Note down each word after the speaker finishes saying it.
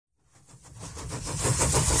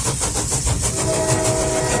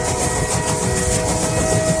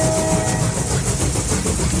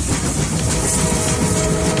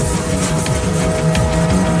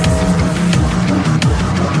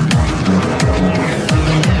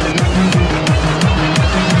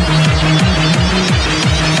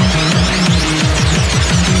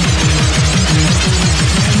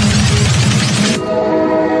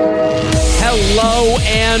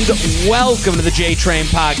and welcome to the J-Train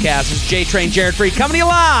Podcast. It's J-Train, Jared Freed, coming to you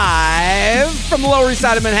live from the Lower East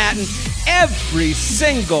Side of Manhattan every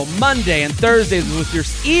single Monday and Thursdays with your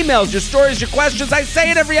emails, your stories, your questions. I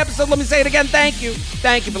say it every episode. Let me say it again. Thank you.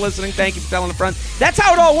 Thank you for listening. Thank you for telling a friend. That's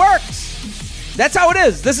how it all works. That's how it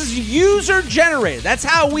is. This is user-generated. That's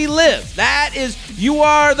how we live. That is, you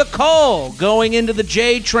are the coal going into the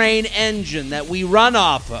J-Train engine that we run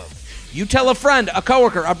off of. You tell a friend, a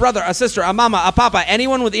coworker, a brother, a sister, a mama, a papa,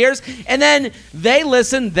 anyone with ears, and then they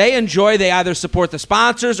listen, they enjoy, they either support the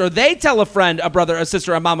sponsors or they tell a friend, a brother, a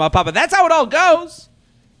sister, a mama, a papa. That's how it all goes.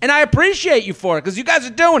 And I appreciate you for it because you guys are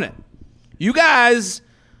doing it. You guys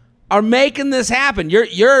are making this happen.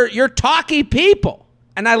 You're talky people,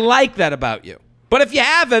 and I like that about you. But if you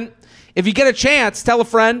haven't, if you get a chance, tell a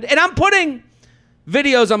friend. And I'm putting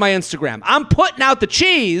videos on my Instagram. I'm putting out the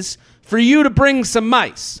cheese for you to bring some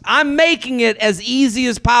mice. I'm making it as easy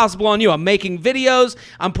as possible on you. I'm making videos.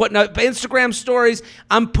 I'm putting up Instagram stories.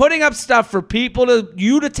 I'm putting up stuff for people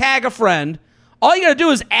you to tag a friend. All you got to do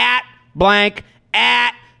is at blank,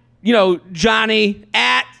 at, Johnny,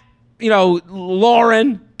 at,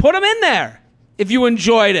 Lauren. Put them in there if you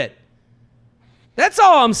enjoyed it. That's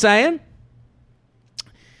all I'm saying.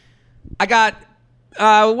 I got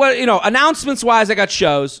announcements-wise, I got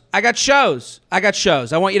shows. I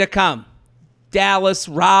want you to come. Dallas,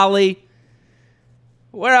 Raleigh.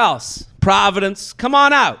 Where else? Providence. Come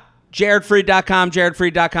on out. JaredFreed.com,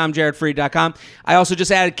 JaredFreed.com. I also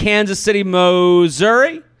just added Kansas City,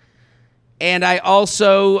 Missouri. And I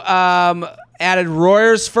also added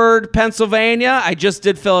Royersford, Pennsylvania. I just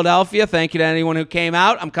did Philadelphia. Thank you to anyone who came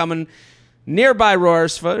out. I'm coming nearby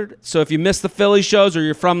Royersford. So if you missed the Philly shows or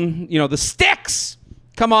you're from, the sticks,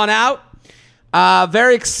 come on out.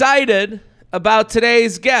 Very excited about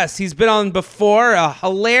today's guest. He's been on before, a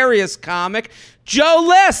hilarious comic. Joe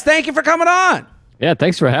List, thank you for coming on. Yeah,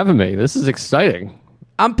 thanks for having me. This is exciting.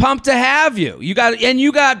 I'm pumped to have you. You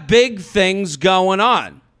got big things going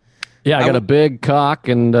on. Yeah, I got a big cock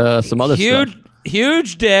and some other stuff.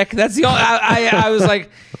 Huge dick. That's the only. I was like,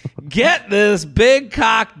 get this big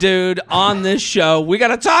cock dude on this show. We got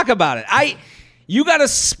to talk about it. You got a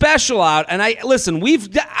special out, and listen. We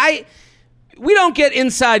don't get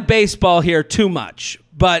inside baseball here too much,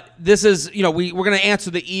 but this is we're going to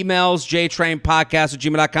answer the emails,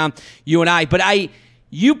 jtrainpodcast@gmail.com, you and I. But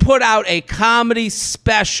you put out a comedy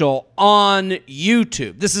special on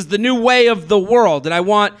YouTube. This is the new way of the world, and I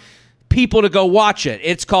want people to go watch it.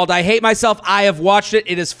 It's called I Hate Myself. I have watched it.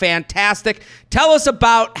 It is fantastic. Tell us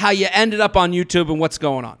about how you ended up on YouTube and what's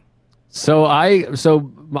going on. So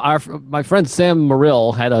my friend Sam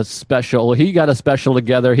Morrill had a special. He got a special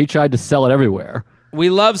together. He tried to sell it everywhere. We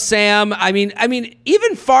love Sam. I mean,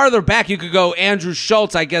 even farther back, you could go. Andrew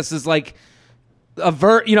Schultz, I guess, is like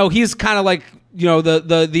he's kind of like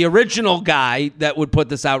the original guy that would put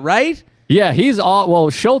this out, right? Yeah,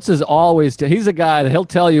 Schultz is always, he's a guy that he'll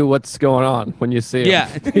tell you what's going on when you see him. Yeah.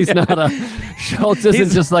 He's not Schultz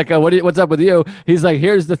isn't just like what's up with you? He's like,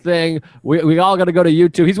 here's the thing, we all got to go to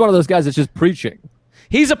YouTube. He's one of those guys that's just preaching.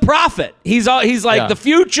 He's a prophet. He's like the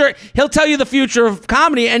future. He'll tell you the future of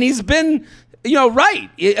comedy, and he's been, right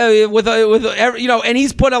and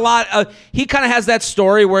he's put a lot. He kind of has that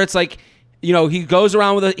story where it's like, he goes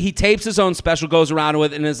around he tapes his own special, goes around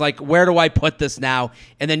with it, and is like, where do I put this now?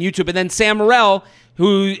 And then YouTube. And then Sam Morrill,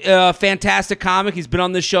 who fantastic comic, he's been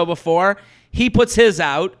on this show before. He puts his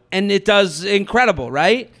out, and it does incredible,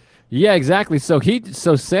 right? Yeah, exactly. So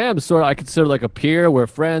Sam's sort of, I consider like a peer. We're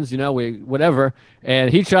friends, we whatever. And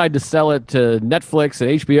he tried to sell it to Netflix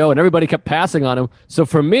and HBO, and everybody kept passing on him. So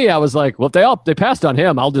for me, I was like, well, if they passed on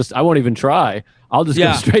him, I won't even try. I'll just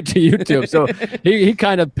go straight to YouTube. So he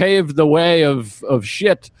kind of paved the way of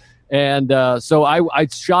shit. And so I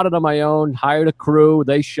shot it on my own, hired a crew.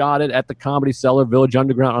 They shot it at the Comedy Cellar, Village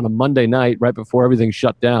Underground on a Monday night right before everything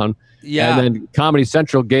shut down. Yeah. And then Comedy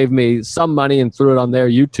Central gave me some money and threw it on their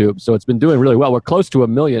YouTube. So it's been doing really well. We're close to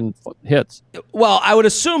 1 million hits. Well, I would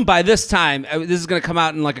assume by this time, this is going to come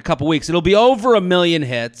out in like a couple weeks, it'll be over 1 million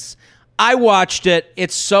hits. I watched it.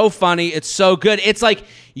 It's so funny. It's so good. It's like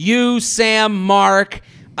you, Sam, Mark,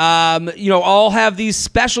 all have these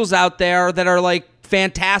specials out there that are like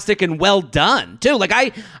fantastic and well done too. Like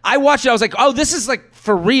I watched it. I was like, oh, this is like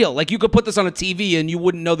for real. Like you could put this on a TV and you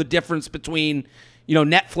wouldn't know the difference between,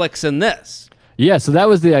 Netflix and this. Yeah, so that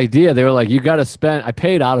was the idea. They were like, you got to spend. I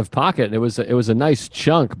paid out of pocket. And it was a nice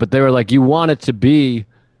chunk, but they were like, you want it to be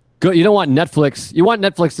good. You don't want Netflix. You want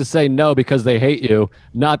Netflix to say no because they hate you,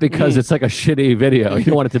 not because it's like a shitty video. You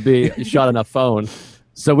don't want it to be shot on a phone.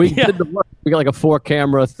 So we did the work. We got like a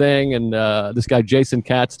 4-camera thing, and this guy Jason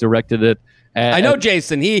Katz directed it. And, I know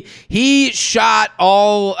Jason. He shot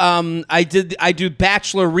all. I do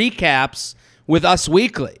Bachelor recaps with Us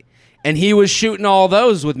Weekly, and he was shooting all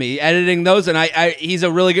those with me, editing those. And he's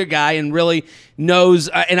a really good guy and really knows.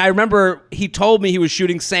 And I remember he told me he was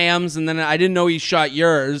shooting Sam's, and then I didn't know he shot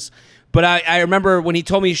yours. But I remember when he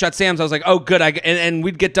told me he shot Sam's, I was like, oh, good. And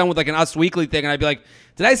we'd get done with like an Us Weekly thing, and I'd be like,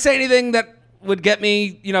 did I say anything that would get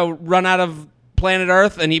me, run out of planet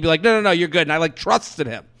Earth? And he'd be like, no, you're good. And I like trusted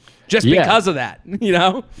him. Just because of that,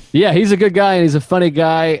 Yeah, he's a good guy, and he's a funny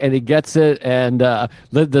guy, and he gets it. And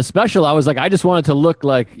the special, I was like, I just wanted to look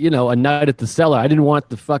like, a night at the cellar. I didn't want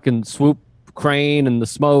the fucking swoop crane and the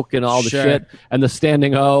smoke and all the shit and the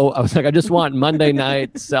standing O. I was like, I just want Monday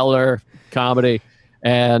night cellar comedy,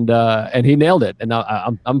 and he nailed it. And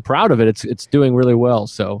I'm proud of it. It's doing really well.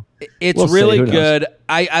 So it's really good.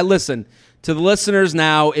 I listen to the listeners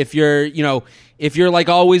now. If you're like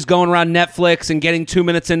always going around Netflix and getting 2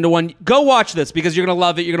 minutes into one, go watch this because you're going to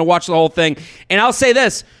love it. You're going to watch the whole thing. And I'll say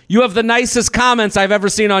this, you have the nicest comments I've ever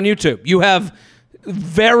seen on YouTube. You have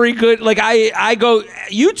very good, like I go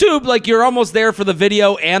YouTube, like you're almost there for the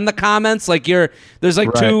video and the comments. Like there's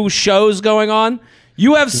like two shows going on.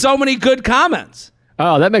 You have so many good comments.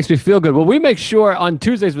 Oh, that makes me feel good. Well, we make sure on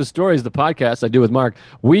Tuesdays with Stories, the podcast I do with Mark,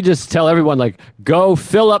 we just tell everyone, like, go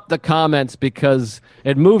fill up the comments because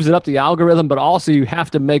it moves it up the algorithm, but also you have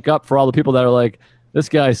to make up for all the people that are like, this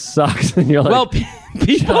guy sucks. And you're like, well,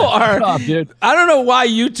 people are, up, dude. I don't know why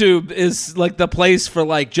YouTube is like the place for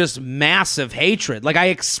like just massive hatred. Like I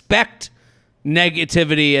expect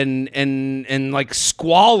negativity and like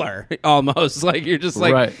squalor almost. Like you're just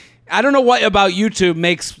like, right. I don't know what about YouTube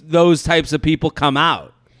makes those types of people come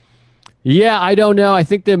out. Yeah, I don't know. I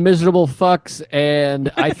think they're miserable fucks, and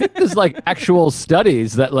I think there's like actual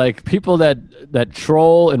studies that like people that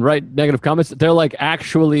troll and write negative comments, they're like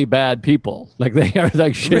actually bad people. Like they are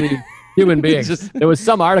like shitty human beings. There was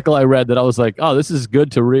some article I read that I was like, oh, this is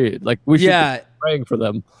good to read. Like we should be praying for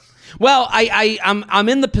them. Well, I'm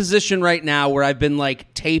in the position right now where I've been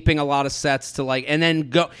like taping a lot of sets to like, and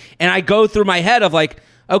then I go through my head of like,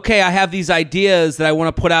 okay, I have these ideas that I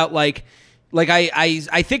want to put out. Like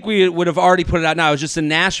I think we would have already put it out now. I was just in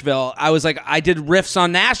Nashville. I was like, I did riffs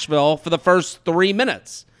on Nashville for the first 3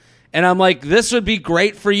 minutes. And I'm like, this would be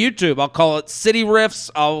great for YouTube. I'll call it City Riffs.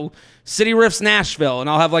 City Riffs Nashville. And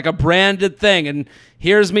I'll have like a branded thing. And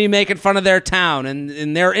here's me making fun of their town.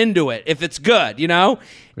 And they're into it if it's good, Yeah.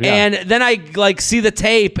 And then I like see the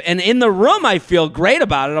tape, and in the room I feel great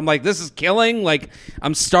about it. I'm like, this is killing. Like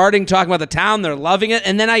I'm starting talking about the town, they're loving it,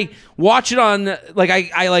 and then I watch it on like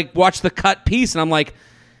I like watch the cut piece, and I'm like,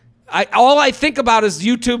 all I think about is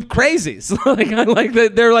YouTube crazies.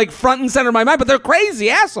 They're like front and center of my mind, but they're crazy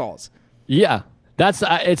assholes. Yeah, that's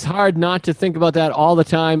it's hard not to think about that all the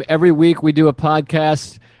time. Every week we do a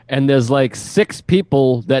podcast, and there's like 6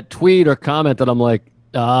 people that tweet or comment that I'm like,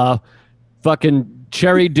 fucking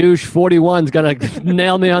Cherry Douche 41's gonna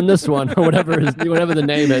nail me on this one, or whatever the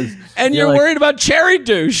name is. And you're like, worried about Cherry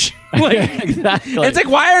Douche. Like, exactly. It's like,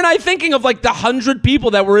 why aren't I thinking of like the 100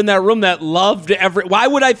 people that were in that room that loved why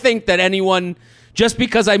would I think that anyone, just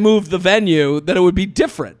because I moved the venue, that it would be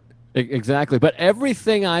different? Exactly. But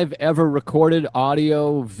everything I've ever recorded,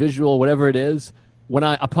 audio, visual, whatever it is,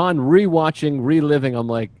 upon rewatching, reliving, I'm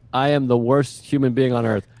like, I am the worst human being on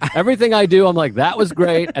earth. Everything I do, I'm like, that was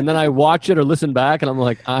great. And then I watch it or listen back, and I'm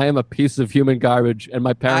like, I am a piece of human garbage, and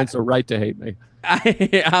my parents are right to hate me.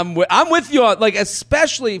 I'm with you on, like,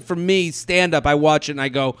 especially for me, stand-up, I watch it and I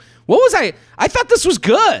go, what was I thought this was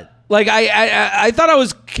good. Like, I thought I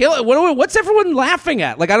was killing. What's everyone laughing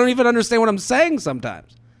at? Like, I don't even understand what I'm saying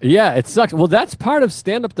sometimes. Yeah, it sucks. Well, that's part of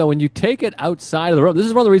stand-up, though, when you take it outside of the room. This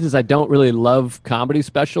is one of the reasons I don't really love comedy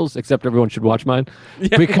specials, except everyone should watch mine.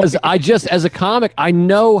 Yeah. Because as a comic, I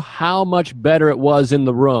know how much better it was in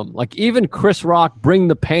the room. Like, even Chris Rock, Bring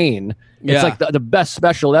the Pain, it's like the best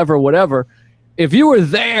special ever, whatever. If you were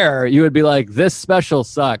there, you would be like, this special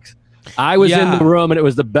sucks. I was in the room, and it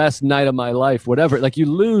was the best night of my life, whatever. Like, you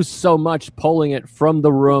lose so much pulling it from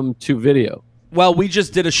the room to video. Well, we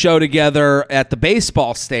just did a show together at the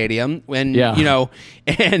baseball stadium, and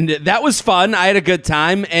and that was fun. I had a good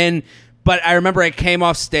time, but I remember I came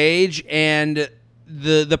off stage, and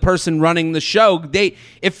the person running the show,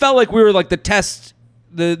 it felt like we were like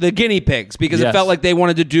the guinea pigs, because it felt like they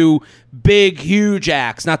wanted to do big, huge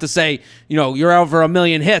acts. Not to say, you're over 1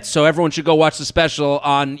 million hits, so everyone should go watch the special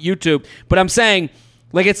on YouTube. But I'm saying,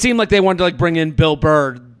 like, it seemed like they wanted to like bring in Bill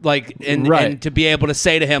Burr. Like and to be able to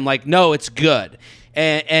say to him, like, no, it's good.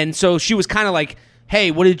 And so she was kind of like, hey,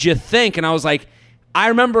 what did you think? And I was like, I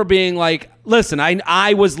remember being like, listen,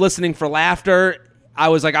 I was listening for laughter.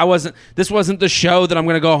 this wasn't the show that I'm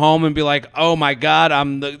going to go home and be like, oh my God,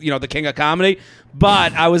 I'm the king of comedy.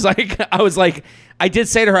 But I was like, I did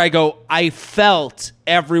say to her, I go, I felt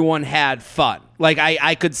everyone had fun. Like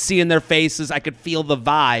I could see in their faces, I could feel the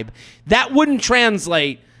vibe. That wouldn't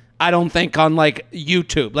translate, I don't think, on like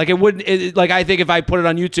YouTube. Like it wouldn't, like I think if I put it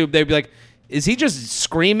on YouTube, they'd be like, is he just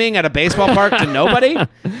screaming at a baseball park to nobody?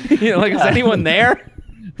 Like, is anyone there?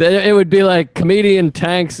 It would be like comedian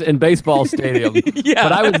tanks in baseball stadium. Yeah.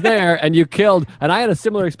 But I was there and you killed. And I had a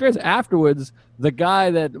similar experience afterwards. The guy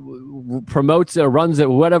that promotes it or runs it,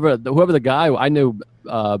 whoever the guy, I knew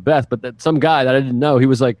Beth, but some guy that I didn't know, he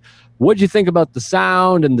was like, what'd you think about the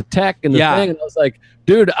sound and the tech and the thing? And I was like,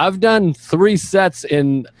 dude, I've done 3 sets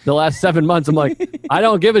in the last 7 months. I'm like, I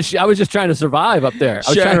don't give a shit. I was just trying to survive up there. I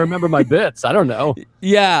was trying to remember my bits. I don't know.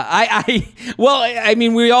 Yeah, I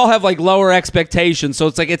mean, we all have like lower expectations, so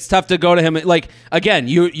it's like it's tough to go to him. Like again,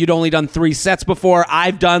 you'd only done 3 sets before.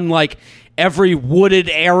 I've done like every wooded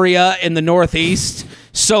area in the Northeast.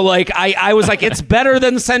 So like I was like, it's better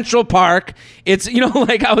than Central Park. It's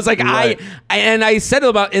like I was like right. I said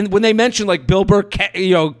about, and when they mentioned like Bill Burr,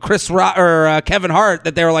 Chris Rock or Kevin Hart,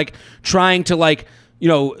 that they were like trying to like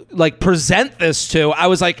present this to, I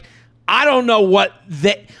was like, I don't know what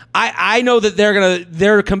I know that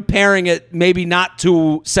they're comparing it maybe not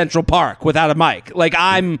to Central Park without a mic. Like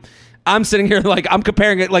I'm sitting here like I'm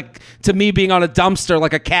comparing it like to me being on a dumpster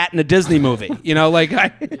like a cat in a Disney movie,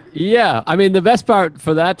 Yeah, I mean the best part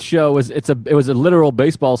for that show was it was a literal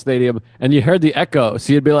baseball stadium and you heard the echo,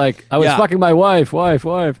 so you'd be like, I was fucking my wife.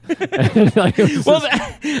 And, like,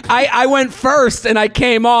 I went first and I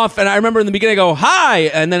came off and I remember in the beginning I go hi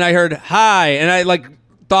and then I heard hi and I like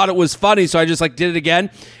thought it was funny, so I just like did it again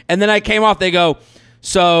and then I came off. They go,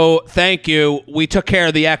 so thank you. We took care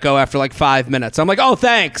of the echo after like 5 minutes. I'm like, oh,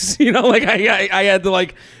 thanks. Like I had to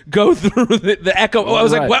like go through the echo. I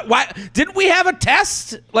was like, what? Why didn't we have a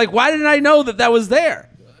test? Like, why didn't I know that was there?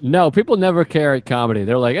 No, people never care at comedy.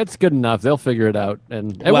 They're like, it's good enough. They'll figure it out.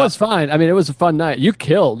 And it was fine. I mean, it was a fun night. You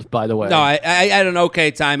killed, by the way. No, I had an okay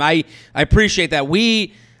time. I appreciate that.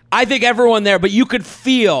 I think everyone there, but you could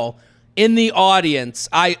feel in the audience,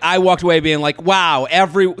 I walked away being like, wow,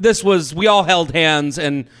 we all held hands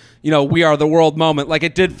and, we are the world moment. Like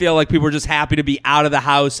it did feel like people were just happy to be out of the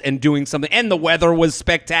house and doing something. And the weather was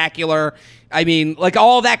spectacular. I mean, like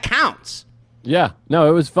all that counts. Yeah, no,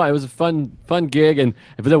 it was fun. It was a fun gig. And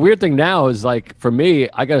the weird thing now is like, for me,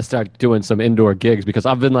 I got to start doing some indoor gigs because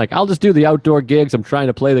I've been like, I'll just do the outdoor gigs. I'm trying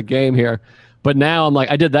to play the game here. But now I'm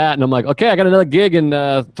like, I did that, and I'm like, okay, I got another gig in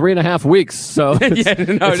 3.5 weeks. So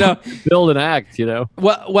build an act,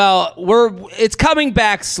 Well, it's coming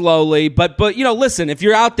back slowly, but listen, if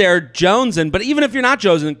you're out there jonesing, but even if you're not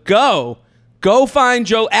jonesing, go find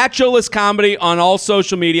Joe at Joe List Comedy on all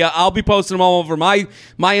social media. I'll be posting them all over my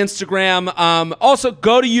Instagram. Also,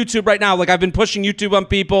 go to YouTube right now. Like I've been pushing YouTube on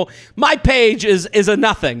people. My page is a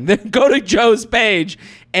nothing. Then go to Joe's page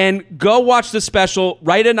and go watch the special.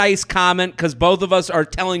 Write a nice comment because both of us are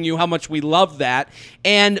telling you how much we love that.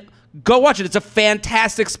 And go watch it. It's a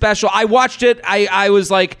fantastic special. I watched it. I was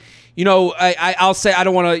like, I'll say I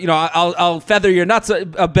don't want to, I'll feather your nuts a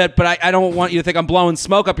bit, but I don't want you to think I'm blowing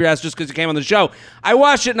smoke up your ass just because you came on the show. I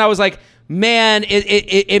watched it and I was like, man,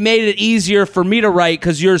 it made it easier for me to write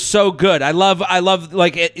because you're so good. I love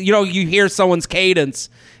like, you hear someone's cadence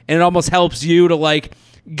and it almost helps you to like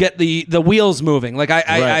get the wheels moving. Like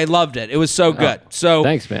I loved it. It was so good. So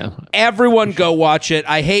thanks, man. Everyone go watch it.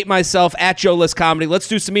 I hate myself at Joe List Comedy. Let's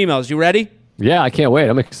do some emails. You ready? Yeah, I can't wait.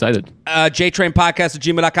 I'm excited.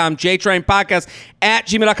 JTrainPodcast@gmail.com.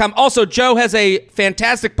 JTrainPodcast@gmail.com. Also, Joe has a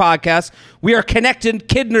fantastic podcast. We are Connected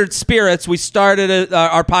Kidnerd Spirits. We started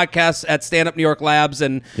our podcast at Stand Up New York Labs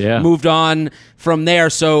and moved on from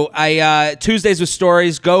there. So Tuesdays with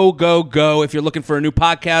Stories. Go. If you're looking for a new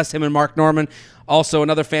podcast, him and Mark Norman. Also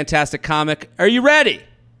another fantastic comic. Are you ready?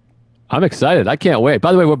 I'm excited. I can't wait.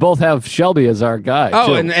 By the way, we both have Shelby as our guy.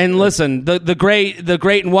 Oh, and listen, the great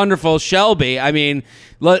and wonderful Shelby. I mean,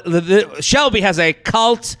 Shelby has a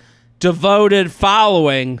cult devoted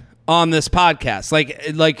following on this podcast.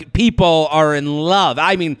 Like people are in love.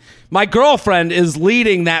 I mean, my girlfriend is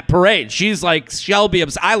leading that parade. She's like Shelby.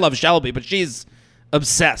 I love Shelby, but she's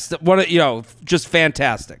obsessed. Just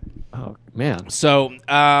fantastic. Oh man. So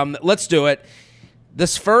let's do it.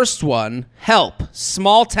 This first one, help.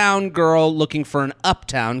 Small town girl looking for an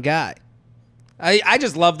uptown guy. I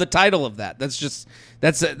just love the title of that.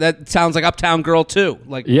 That sounds like Uptown Girl too.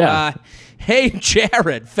 Like, yeah. Hey,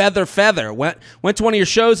 Jared, Feather. Went to one of your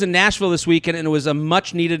shows in Nashville this weekend, and it was a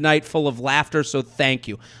much-needed night full of laughter, so thank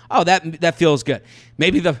you. Oh, that feels good.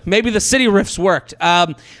 Maybe the city riffs worked.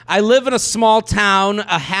 I live in a small town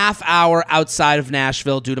a half hour outside of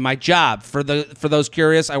Nashville due to my job. For those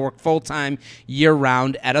curious, I work full-time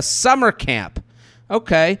year-round at a summer camp.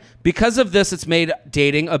 Okay. Because of this, it's made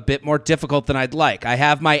dating a bit more difficult than I'd like. I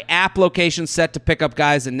have my app location set to pick up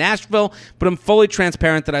guys in Nashville, but I'm fully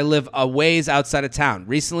transparent that I live a ways outside of town.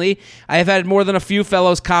 Recently, I have had more than a few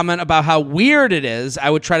fellows comment about how weird it is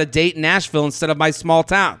I would try to date in Nashville instead of my small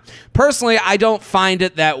town. Personally, I don't find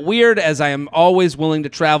it that weird, as I am always willing to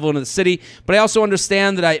travel into the city, but I also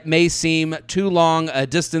understand that it may seem too long a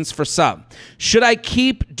distance for some. Should I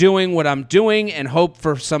keep doing what I'm doing and hope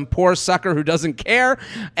for some poor sucker who doesn't care?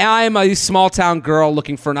 I am a small-town girl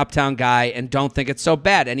looking for an uptown guy and don't think it's so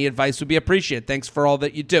bad. Any advice would be appreciated. Thanks for all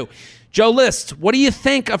that you do. Joe List, what do you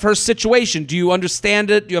think of her situation? Do you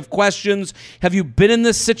understand it? Do you have questions? Have you been in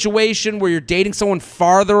this situation where you're dating someone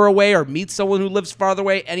farther away or meet someone who lives farther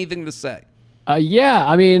away? Anything to say? Yeah,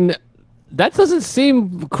 I mean, that doesn't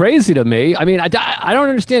seem crazy to me. I mean, I don't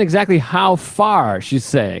understand exactly how far she's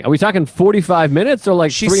saying. Are we talking 45 minutes or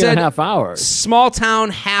like 3.5 hours? Small town,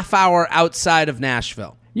 half hour outside of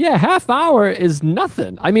Nashville. Yeah, half hour is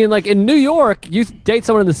nothing. I mean, like in New York, you date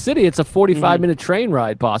someone in the city, it's a 45-minute train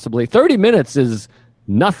ride possibly. 30 minutes is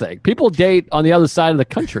nothing. People date on the other side of the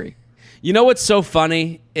country. You know what's so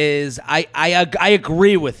funny is I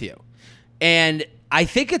agree with you. And I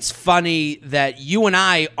think it's funny that you and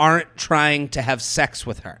I aren't trying to have sex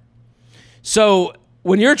with her. So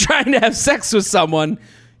when you're trying to have sex with someone,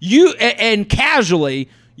 and casually,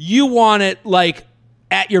 you want it like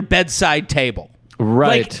at your bedside table.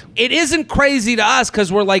 Right. Like, it isn't crazy to us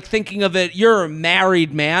because we're like thinking of it, you're a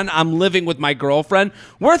married man, I'm living with my girlfriend.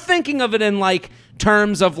 We're thinking of it in like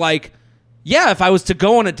terms of like, yeah, if I was to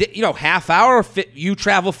go on a half hour, you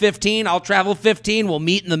travel 15, I'll travel 15, we'll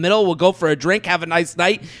meet in the middle, we'll go for a drink, have a nice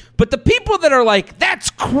night. But the people that are like,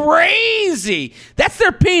 that's crazy, that's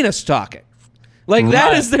their penis talking. Like, right.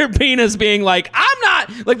 That is their penis being like, I'm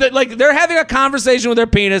not, like they're having a conversation with their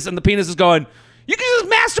penis and the penis is going, you can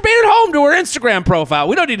just masturbate at home to her Instagram profile.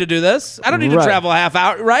 We don't need to do this. I don't need to travel a half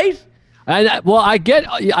hour, right?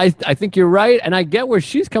 I think you're right, and I get where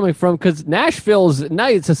she's coming from because Nashville's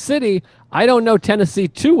nice. It's a city. I don't know Tennessee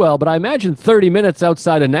too well, but I imagine 30 minutes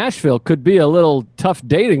outside of Nashville could be a little tough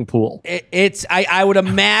dating pool. I would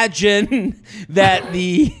imagine that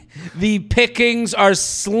the pickings are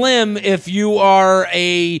slim if you are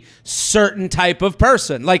a certain type of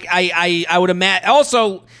person. Like I would imagine.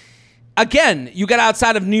 Also, again, you get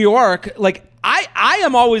outside of New York. Like I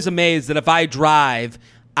am always amazed that if I drive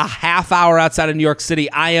a half hour outside of New York City,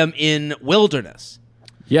 I am in wilderness.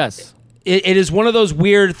 Yes. It is one of those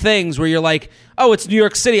weird things where you're like, oh, it's New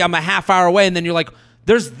York City, I'm a half hour away, and then you're like,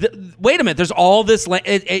 wait a minute, there's all this land.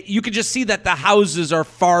 You could just see that the houses are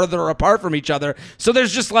farther apart from each other, so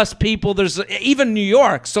there's just less people. There's even New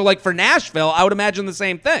York. So like for Nashville, I would imagine the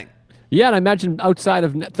same thing. Yeah, and I imagine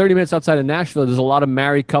 30 minutes outside of Nashville, there's a lot of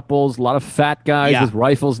married couples, a lot of fat guys with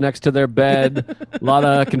rifles next to their bed, a lot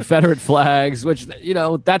of Confederate flags, which,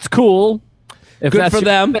 that's cool. If Good that's for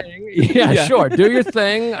them. Yeah, sure. Do your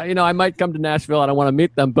thing. I might come to Nashville. I don't want to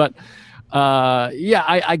meet them. But,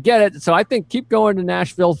 I get it. So I think keep going to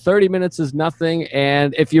Nashville. 30 minutes is nothing.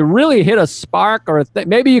 And if you really hit a spark or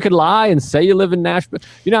maybe you could lie and say you live in Nashville.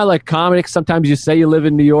 Like comics, sometimes you say you live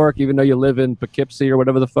in New York, even though you live in Poughkeepsie or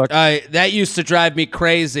whatever the fuck. That used to drive me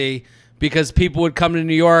crazy because people would come to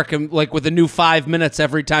New York and like with a new 5 minutes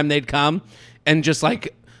every time they'd come and just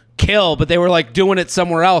like kill, but they were like doing it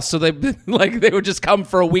somewhere else, so they would just come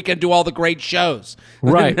for a week and do all the great shows,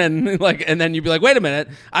 right? and then you'd be like, wait a minute,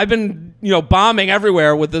 I've been bombing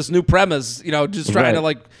everywhere with this new premise, just trying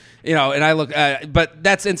to and I look, but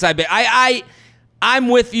that's inside. I'm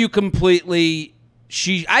with you completely.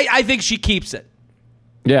 I think she keeps it.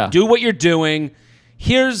 Yeah, do what you're doing.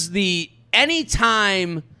 Here's the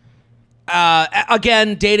anytime.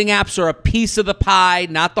 Again, dating apps are a piece of the pie,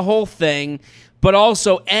 not the whole thing. But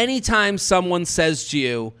also, anytime someone says to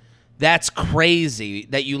you, that's crazy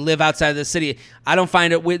that you live outside of the city, I don't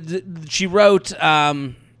find it. She wrote,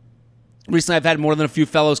 recently I've had more than a few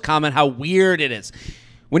fellows comment how weird it is.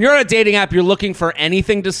 When you're on a dating app, you're looking for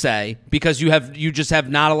anything to say because you just have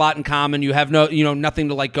not a lot in common. You have nothing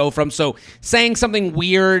to like go from. So saying something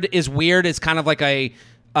weird is kind of like a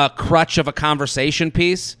crutch of a conversation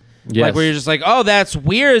piece. Yes. Like where you're just like, oh, that's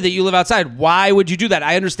weird that you live outside. Why would you do that?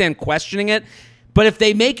 I understand questioning it. But if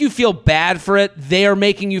they make you feel bad for it, they are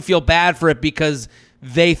making you feel bad for it because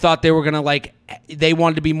they thought they were going to they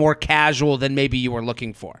wanted to be more casual than maybe you were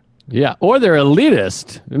looking for. Yeah, or they're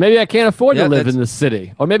elitist. Maybe I can't afford to live in the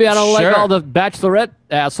city. Or maybe I don't like all the bachelorette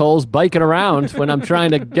assholes biking around when I'm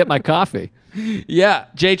trying to get my coffee. Yeah,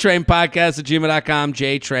 jtrainpodcast@gmail.com,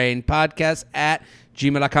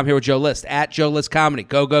 jtrainpodcast@gmail.com. Here with Joe List, at Joe List Comedy.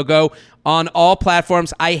 Go on all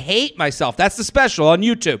platforms. I hate myself. That's the special on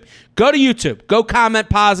YouTube. Go to YouTube. Go comment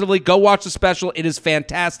positively. Go watch the special. It is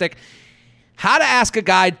fantastic. How to ask a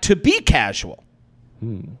guy to be casual.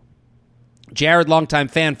 Jared, longtime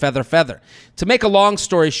fan, Feather. To make a long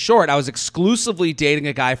story short, I was exclusively dating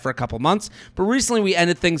a guy for a couple months, but recently we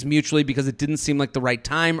ended things mutually because it didn't seem like the right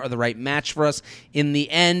time or the right match for us in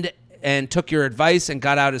the end, and took your advice and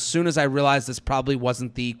got out as soon as I realized this probably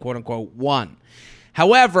wasn't the quote-unquote one.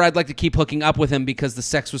 However, I'd like to keep hooking up with him because the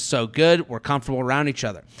sex was so good, we're comfortable around each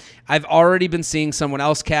other. I've already been seeing someone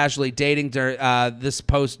else casually dating during this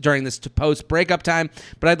post-breakup time,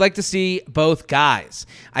 but I'd like to see both guys.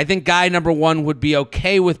 I think guy number one would be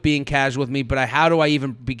okay with being casual with me, but how do I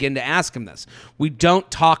even begin to ask him this? We don't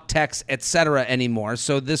talk, text, etc. anymore,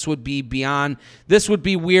 so this would be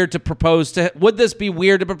weird to propose to. Would this be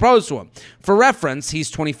weird to propose to him? For reference, he's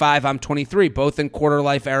 25, I'm 23, both in quarter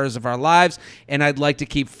life eras of our lives, and I'd like to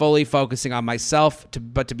keep fully focusing on myself,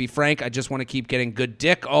 but to be frank, I just want to keep getting good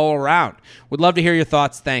dick all around. Would love to hear your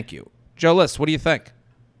thoughts. Thank you. Joe List, what do you think?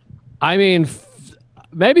 I mean,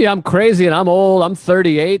 maybe I'm crazy and I'm old. I'm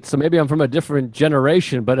 38, so maybe I'm from a different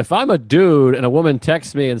generation. But if I'm a dude and a woman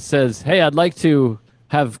texts me and says, hey, I'd like to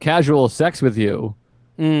have casual sex with you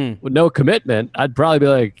with no commitment, I'd probably be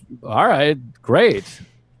like, all right, great.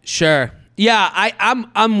 Sure. Yeah,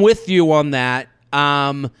 I'm with you on that.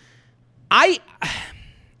 I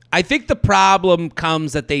think the problem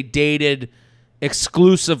comes that they dated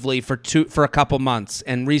exclusively for a couple months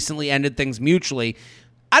and recently ended things mutually.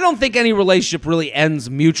 I don't think any relationship really ends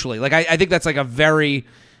mutually. Like I think that's like a very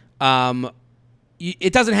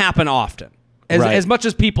it doesn't happen often. As much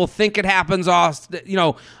as people think it happens often,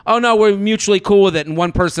 oh no, we're mutually cool with it, and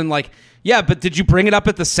one person like, yeah, but did you bring it up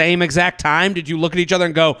at the same exact time? Did you look at each other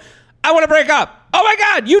and go, I want to break up? Oh my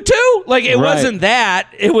God, you too? Like, it wasn't that.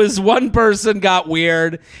 It was one person got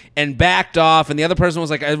weird and backed off, and the other person was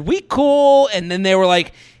like, are we cool? And then they were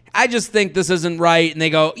like, I just think this isn't right. And they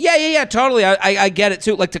go, yeah, totally. I get it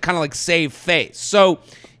too. Like, to kind of like save face. So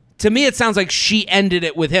to me, it sounds like she ended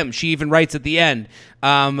it with him. She even writes at the end.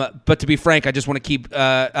 But to be frank, I just want to keep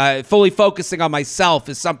fully focusing on myself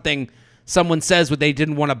is something someone says when they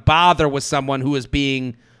didn't want to bother with someone who is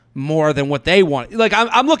being more than what they want. Like,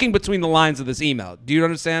 I'm looking between the lines of this email. Do you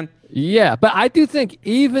understand? Yeah, but I do think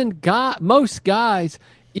most guys,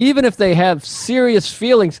 even if they have serious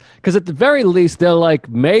feelings, because at the very least they're like,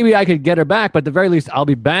 maybe I could get her back, but at the very least I'll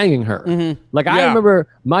be banging her. Mm-hmm. Like, I remember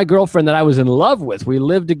my girlfriend that I was in love with, we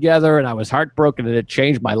lived together and I was heartbroken and it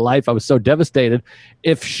changed my life. I was so devastated.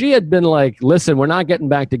 If she had been like, listen, we're not getting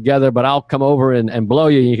back together, but I'll come over and blow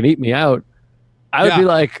you and you can eat me out, I would be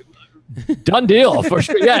like, done deal for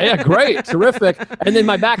sure. Yeah, great, terrific. And then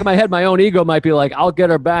back of my head, my own ego might be like, I'll get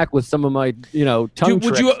her back with some of my, tongue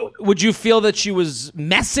tricks. Would you feel that she was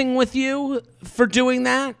messing with you for doing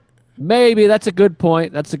that? Maybe. That's a good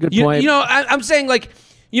point. point. I'm saying, like,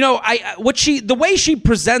 the way she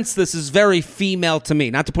presents this is very female to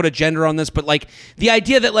me. Not to put a gender on this, but like the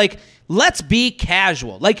idea that like, let's be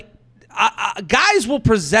casual. Like, guys will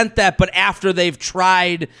present that, but after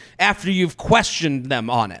you've questioned them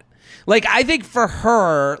on it. Like, I think for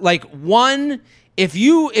her, like, one, if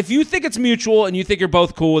you think it's mutual and you think you're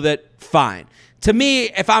both cool with it, fine. To me,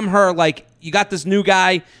 if I'm her, like, you got this new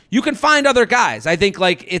guy, you can find other guys. I think,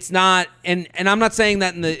 like, it's not, and I'm not saying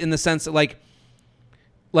that in the sense that, like,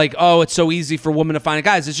 oh, it's so easy for women to find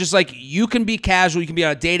guys. It's just like, you can be casual, you can be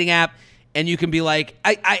on a dating app, and you can be like,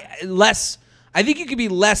 I think you can be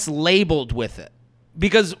less labeled with it.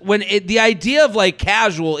 Because the idea of, like,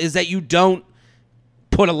 casual is that you don't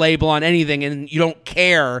put a label on anything and you don't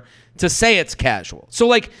care to say it's casual. So,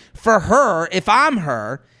 like, for her, if I'm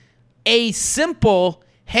her, a simple,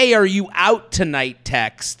 hey, are you out tonight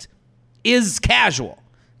text is casual.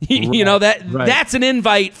 That's an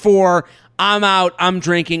invite for, I'm out, I'm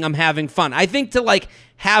drinking, I'm having fun. I think to, like,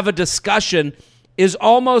 have a discussion is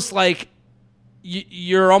almost like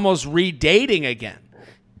you're almost redating again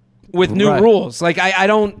with new rules. Like, I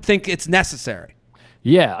don't think it's necessary.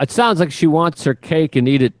 Yeah, it sounds like she wants her cake and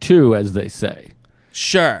eat it too, as they say.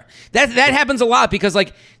 Sure. That happens a lot because,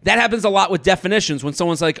 like, that happens a lot with definitions when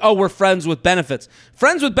someone's like, oh, we're friends with benefits.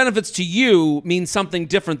 Friends with benefits to you means something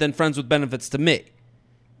different than friends with benefits to me.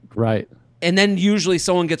 Right. And then usually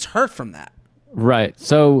someone gets hurt from that. Right.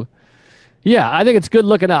 So, yeah, I think it's good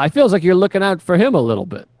looking out. It feels like you're looking out for him a little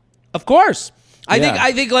bit. Of course. I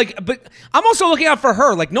Yeah. think like, but I'm also looking out for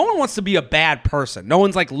her. Like, no one wants to be a bad person. No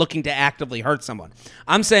one's like looking to actively hurt someone.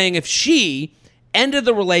 I'm saying if she ended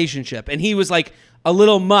the relationship and he was like a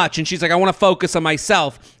little much and she's like, I want to focus on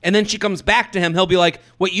myself. And then she comes back to him. He'll be like,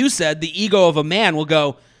 what you said, the ego of a man will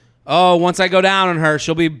go, oh, once I go down on her,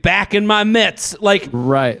 she'll be back in my mitts. Like,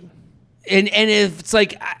 Right. and if it's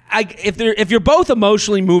like, if you're both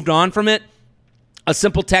emotionally moved on from it, a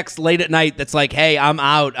simple text late at night that's like, hey, I'm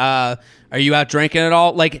out. Are you out drinking at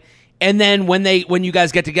all? Like, and then when you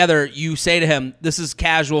guys get together, you say to him, this is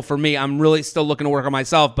casual for me. I'm really still looking to work on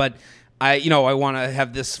myself, but I want to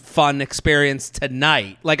have this fun experience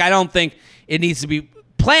tonight. Like, I don't think it needs to be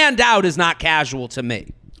planned out is not casual to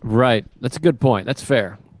me. Right. That's a good point. That's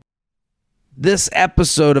fair. This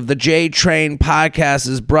episode of the J Train podcast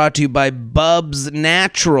is brought to you by Bubs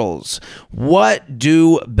Naturals. What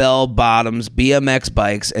do bell bottoms, BMX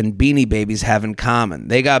bikes, and Beanie Babies have in common?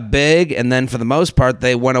 They got big, and then for the most part,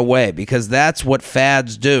 they went away because that's what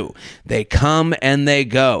fads do. They come and they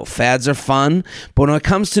go. Fads are fun, but when it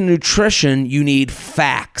comes to nutrition, you need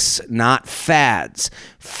facts, not fads.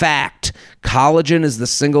 Fact. Collagen is the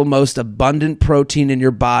single most abundant protein in your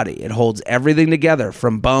body. It holds everything together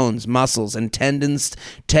from bones, muscles, and tendons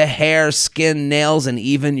to hair, skin, nails, and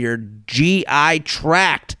even your GI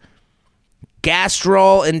tract.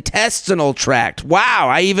 Gastrointestinal tract. Wow,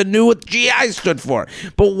 I even knew what GI stood for.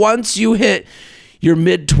 But once you hit your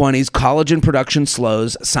mid-20s, collagen production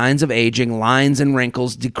slows, signs of aging, lines and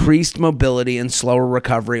wrinkles, decreased mobility, and slower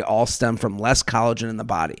recovery all stem from less collagen in the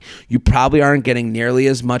body. You probably aren't getting nearly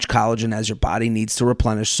as much collagen as your body needs to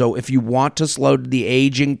replenish, so if you want to slow the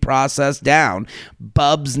aging process down,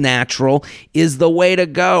 Bubs Natural is the way to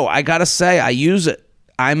go. I gotta say, I use it.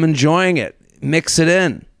 I'm enjoying it. Mix it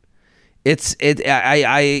in.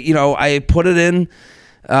 I put it in.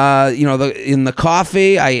 In the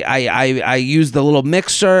coffee, I use the little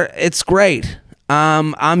mixer. It's great.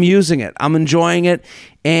 I'm using it. I'm enjoying it.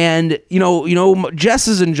 And, Jess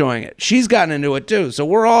is enjoying it. She's gotten into it too. So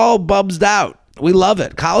we're all bubbsed out. We love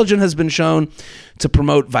it. Collagen has been shown to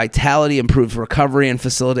promote vitality, improve recovery, and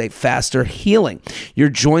facilitate faster healing. Your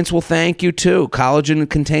joints will thank you too. Collagen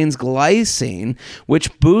contains glycine,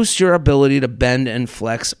 which boosts your ability to bend and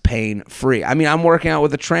flex pain-free. I mean, I'm working out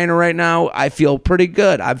with a trainer right now. I feel pretty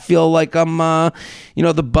good. I feel like I'm,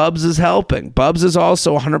 the Bubs is helping. Bubs is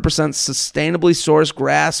also 100% sustainably sourced,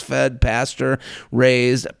 grass-fed,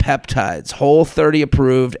 pasture-raised peptides, Whole30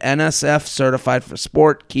 approved, NSF certified for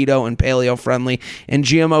sport, keto, and paleo-friendly, and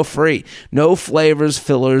GMO-free. No flavors,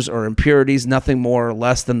 fillers, or impurities, nothing more or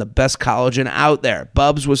less than the best collagen out there.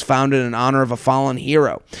 Bubs was founded in honor of a fallen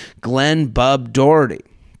hero, Glenn Bub Doherty,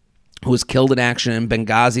 who was killed in action in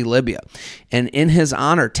Benghazi, Libya. And in his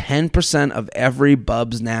honor, 10% of every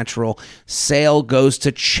Bubs Natural sale goes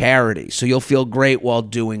to charity. So you'll feel great while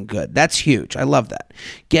doing good. That's huge. I love that.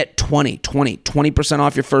 Get 20%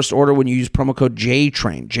 off your first order when you use promo code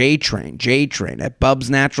JTRAIN at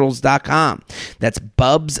bubsnaturals.com. That's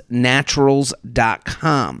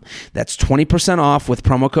bubsnaturals.com. That's 20% off with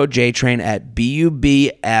promo code JTRAIN at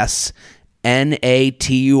BUBSNATURALS.com.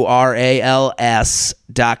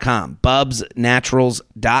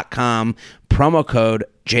 Bubsnaturals.com. Promo code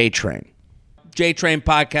JTRAIN. JTrain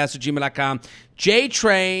Podcast at gmail.com.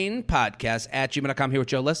 JTrain Podcast at gmail.com. Here with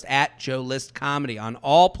Joe List at Joe List Comedy on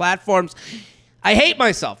all platforms. I hate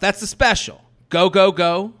myself. That's the special. Go, go,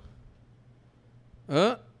 go.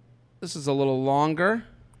 This is a little longer.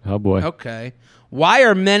 Oh, boy. Okay. Why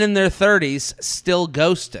are men in their 30s still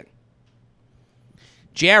ghosting?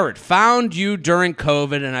 Jared, found you during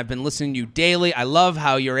COVID, and I've been listening to you daily. I love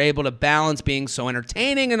how you're able to balance being so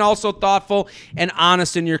entertaining and also thoughtful and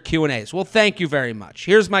honest in your Q&As. Well, thank you very much.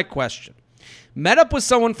 Here's my question. Met up with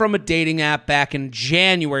someone from a dating app back in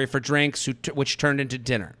January for drinks, which turned into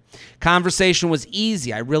dinner. Conversation was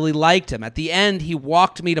easy. I really liked him. At the end, he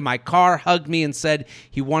walked me to my car, hugged me, and said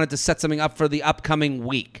he wanted to set something up for the upcoming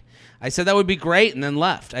week. I said that would be great and then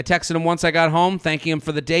left. I texted him once I got home, thanking him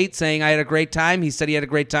for the date, saying I had a great time. He said he had a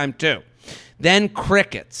great time too. Then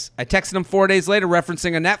crickets. I texted him 4 days later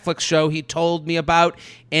referencing a Netflix show he told me about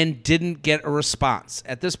and didn't get a response.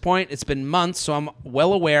 At this point, it's been months, so I'm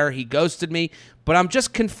well aware he ghosted me, but I'm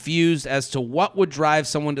just confused as to what would drive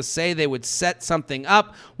someone to say they would set something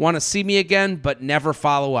up, want to see me again, but never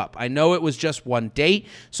follow up. I know it was just one date,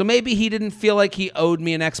 so maybe he didn't feel like he owed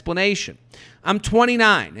me an explanation. I'm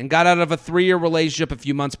 29 and got out of a 3-year relationship a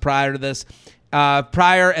few months prior to this.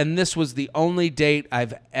 prior, and this was the only date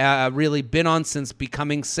I've really been on since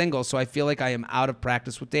becoming single, so I feel like I am out of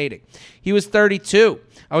practice with dating. He was 32.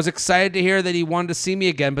 I was excited to hear that he wanted to see me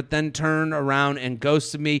again, but then turned around and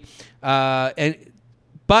ghosted me.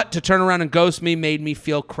 But to turn around and ghost me made me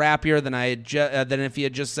feel crappier than than if he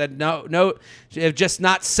had just said no, have just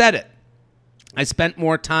not said it. I spent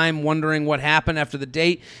more time wondering what happened after the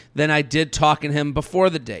date than I did talking to him before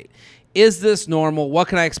the date. Is this normal? What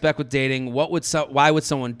can I expect with dating? Why would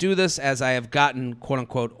someone do this? As I have gotten, quote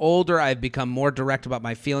unquote, older, I've become more direct about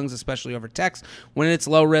my feelings, especially over text, when it's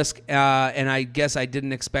low risk. And I guess I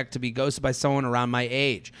didn't expect to be ghosted by someone around my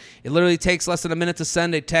age. It literally takes less than a minute to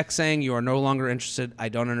send a text saying you are no longer interested. I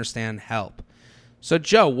don't understand. Help. So,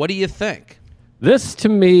 Joe, what do you think? This to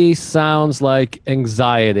me sounds like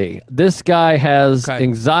anxiety. This guy has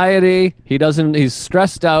anxiety. He's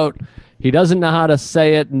stressed out. He doesn't know how to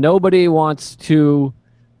say it. Nobody wants to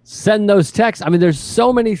send those texts. I mean, there's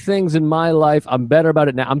so many things in my life. I'm better about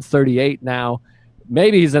it now. I'm 38 now.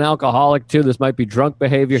 Maybe he's an alcoholic too. This might be drunk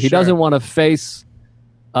behavior. He doesn't want to face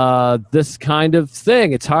this kind of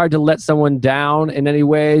thing. It's hard to let someone down in any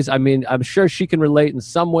ways. I mean, I'm sure she can relate in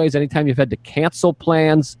some ways. Anytime you've had to cancel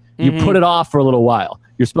plans, you put it off for a little while.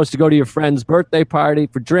 You're supposed to go to your friend's birthday party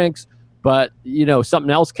for drinks, but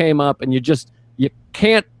something else came up and you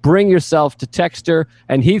can't bring yourself to text her,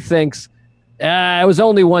 and he thinks, it was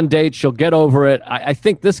only one date, she'll get over it. I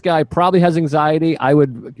think this guy probably has anxiety.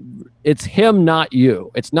 It's him, not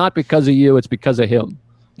you. It's not because of you, it's because of him.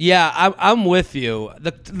 Yeah, I'm with you.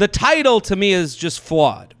 The title to me is just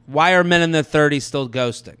flawed. Why are men in their 30s still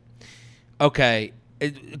ghosting? Okay,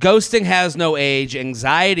 ghosting has no age.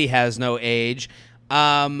 Anxiety has no age.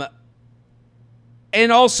 And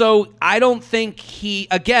also, I don't think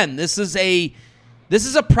this is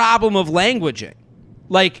a problem of languaging.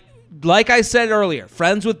 Like I said earlier,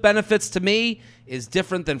 friends with benefits to me is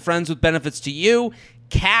different than friends with benefits to you.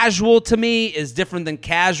 Casual to me is different than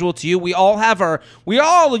casual to you. We're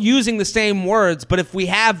all using the same words, but if we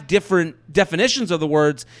have different definitions of the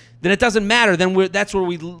words, then it doesn't matter. Then that's where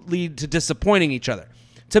we lead to disappointing each other.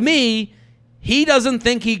 To me, he doesn't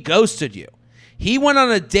think he ghosted you. He went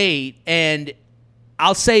on a date, and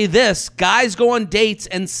I'll say this, guys go on dates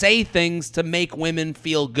and say things to make women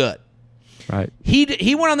feel good. Right.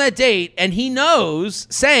 He went on that date, and he knows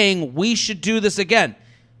saying we should do this again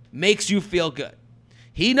makes you feel good.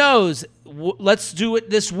 He knows let's do it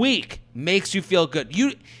this week makes you feel good.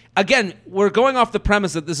 Again, we're going off the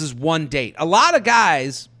premise that this is one date. A lot of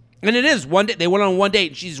guys, and it is one date, they went on one date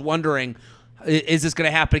and she's wondering, is this going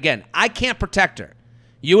to happen again? I can't protect her.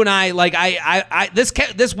 You and I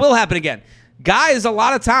this will happen again. Guys, a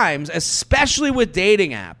lot of times, especially with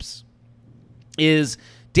dating apps,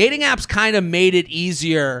 dating apps kind of made it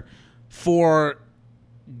easier for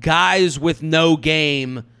guys with no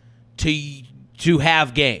game to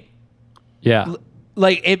have game. Yeah.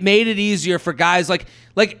 Like, it made it easier for guys like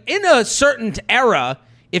in a certain era,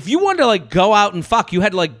 if you wanted to go out and fuck, you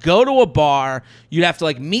had to go to a bar, you'd have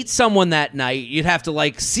to meet someone that night, you'd have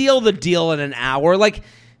to seal the deal in an hour.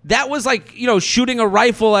 That was shooting a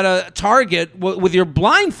rifle at a target with your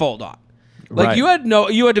blindfold on. Right. You had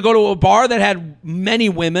to go to a bar that had many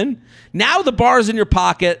women. Now the bar's in your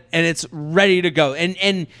pocket and it's ready to go.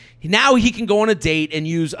 And now he can go on a date and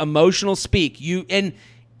use emotional speak.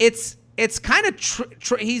 It's kind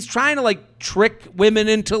of he's trying to trick women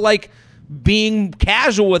into being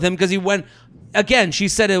casual with him, because he went again. She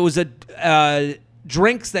said it was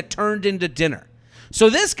drinks that turned into dinner. So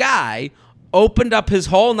this guy opened up his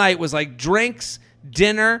whole night, was drinks,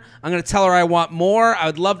 dinner. I'm going to tell her I want more. I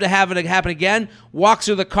would love to have it happen again. Walks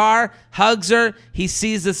her to the car, hugs her. He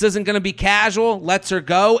sees this isn't going to be casual, lets her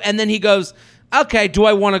go. And then he goes, okay, do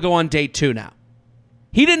I want to go on date 2 now?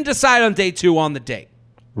 He didn't decide on date 2 on the date.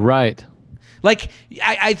 Right.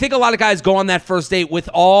 I think a lot of guys go on that first date with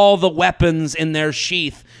all the weapons in their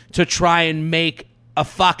sheath to try and make a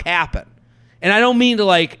fuck happen. And I don't mean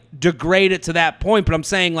to degrade it to that point, but I'm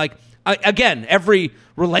saying again, every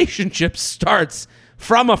relationship starts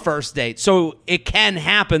from a first date. So it can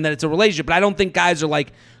happen that it's a relationship, but I don't think guys are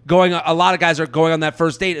a lot of guys are going on that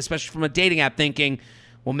first date, especially from a dating app, thinking,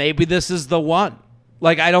 well, maybe this is the one.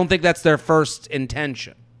 I don't think that's their first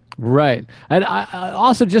intention. Right. And I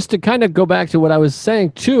also, just to kind of go back to what I was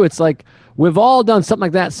saying too, it's we've all done something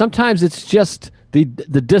like that. Sometimes it's just the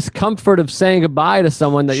discomfort of saying goodbye to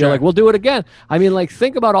someone that you're we'll do it again. I mean,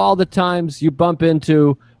 think about all the times we bump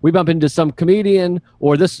into some comedian,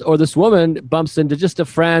 or this woman bumps into just a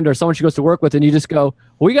friend or someone she goes to work with, and you just go,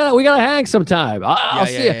 we gotta hang sometime. I'll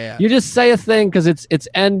see you. You just say a thing because it's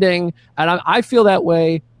ending. And I feel that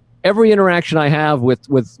way every interaction I have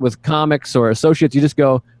with comics or associates, you just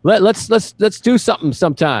go, let's do something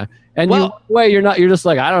sometime. And you're just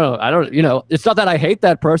like, I don't, it's not that I hate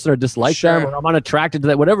that person or dislike them or I'm unattracted to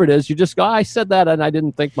that, whatever it is. You just go, I said that and I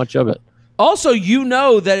didn't think much of it. Also,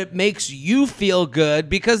 that it makes you feel good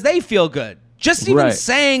because they feel good. Just even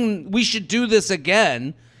saying we should do this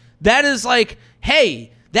again, that is like,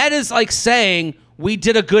 hey, that is like saying we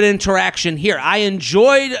did a good interaction here. I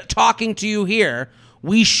enjoyed talking to you here.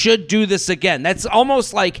 We should do this again. It's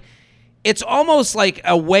almost like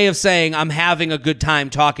a way of saying I'm having a good time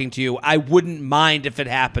talking to you. I wouldn't mind if it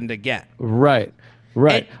happened again. Right.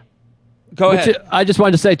 Go ahead. I just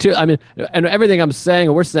wanted to say, too, I mean, and everything I'm saying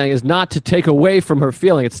or we're saying is not to take away from her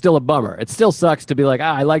feeling. It's still a bummer. It still sucks to be like,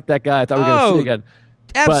 I like that guy. I thought we were going to see again.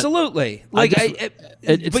 Absolutely. But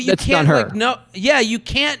you can't, like, no. Yeah, you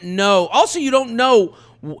can't know. Also, you don't know.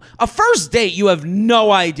 A first date, you have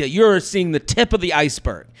no idea. You're seeing the tip of the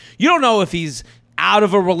iceberg. You don't know if he's out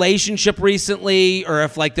of a relationship recently or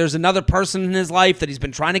if like there's another person in his life that he's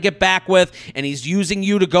been trying to get back with and he's using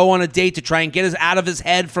you to go on a date to try and get out of his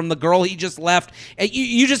head from the girl he just left. And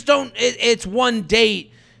you just don't, it's one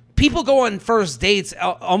date. People go on first dates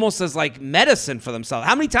almost as like medicine for themselves.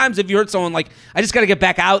 How many times have you heard someone like, I just got to get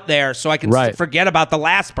back out there so I can forget about the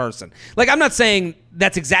last person? Like, I'm not saying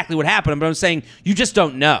that's exactly what happened, but I'm saying you just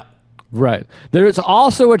don't know. Right. There's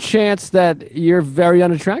also a chance that you're very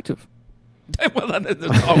unattractive. Well,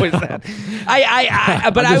 there's always that.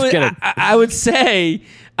 I would say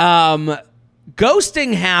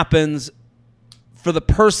ghosting happens for the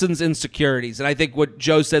person's insecurities, and I think what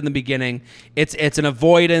Joe said in the beginning, it's an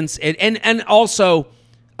avoidance, and also,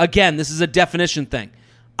 again, this is a definition thing.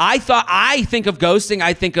 I think of ghosting.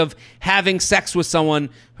 I think of having sex with someone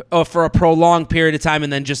for a prolonged period of time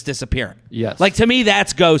and then just disappearing. Yes, like to me,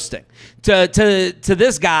 that's ghosting. To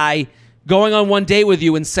this guy, going on one date with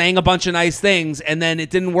you and saying a bunch of nice things and then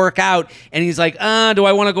it didn't work out and he's like, do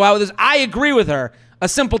I want to go out with this? I agree with her. A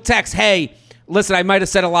simple text, hey, listen, I might have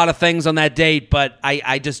said a lot of things on that date, but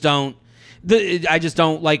I just don't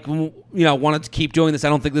like, want to keep doing this. I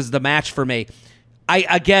don't think this is the match for me.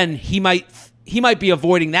 He might be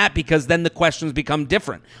avoiding that because then the questions become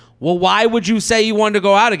different. Well, why would you say you wanted to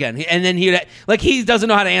go out again? And then he doesn't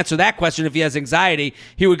know how to answer that question if he has anxiety.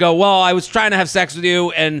 He would go, well, I was trying to have sex with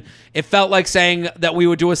you, and it felt like saying that we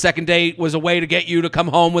would do a second date was a way to get you to come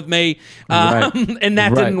home with me, and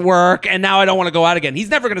that didn't work, and now I don't want to go out again.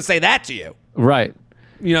 He's never going to say that to you. Right.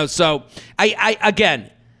 So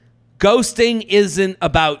again, ghosting isn't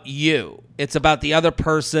about you. It's about the other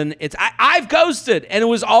person. I've ghosted, and it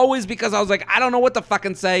was always because I was like, I don't know what to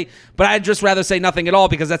fucking say, but I'd just rather say nothing at all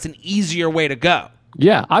because that's an easier way to go.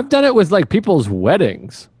 Yeah, I've done it with like people's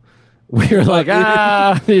weddings. We're like,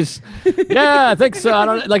 I think so. I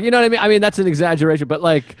don't like, you know what I mean? I mean, that's an exaggeration, but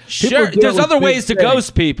like, sure, there's other ways to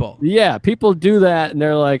ghost people. Yeah, people do that, and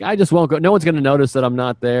they're like, I just won't go. No one's going to notice that I'm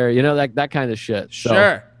not there. That kind of shit. So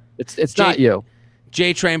sure, it's not you.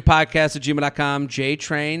 JTrainPodcast@gmail.com,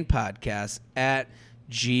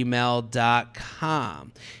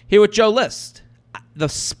 JTrainPodcast@gmail.com. Here with Joe List, the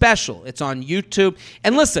special. It's on YouTube.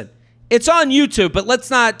 And listen, it's on YouTube, but let's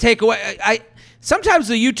not take away. Sometimes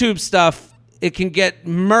the YouTube stuff, it can get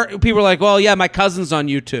people are like, well, yeah, my cousin's on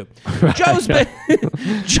YouTube. Right.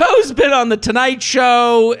 Joe's been on the Tonight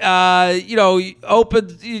Show. You've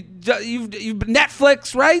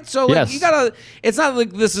Netflix, right? So like, yes. You gotta. It's not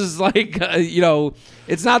like this is like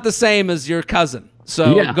it's not the same as your cousin.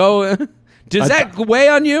 So go. Does that weigh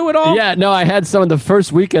on you at all? Yeah, no, I had some of the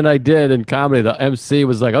first weekend I did in comedy. The MC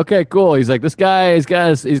was like, okay, cool. He's like, this guy, he's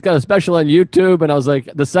got a special on YouTube. And I was like,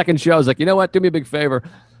 the second show, I was like, you know what? Do me a big favor.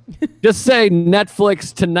 Just say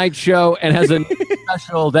Netflix Tonight Show and has a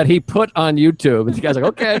special that he put on YouTube. And the guy's like,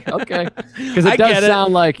 okay. Because it does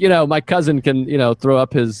sound like, my cousin can, throw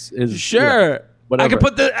up his sure. Whatever. I could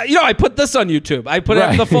put I put this on YouTube. I put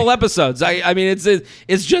up the full episodes. I mean,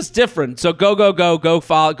 it's just different. So go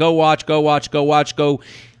follow, go watch. How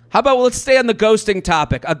about let's stay on the ghosting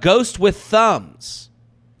topic. A ghost with thumbs.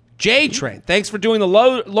 J-Train, thanks for doing the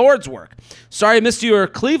Lord's work. Sorry I missed your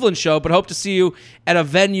Cleveland show, but hope to see you at a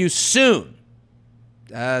venue soon.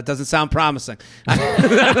 Doesn't sound promising. We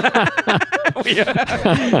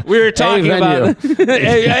were talking about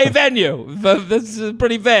a venue. This is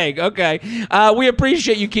pretty vague. Okay. We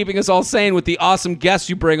appreciate you keeping us all sane with the awesome guests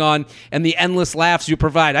you bring on and the endless laughs you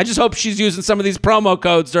provide. I just hope she's using some of these promo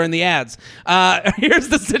codes during the ads. Here's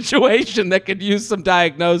the situation that could use some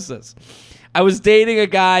diagnosis. I was dating a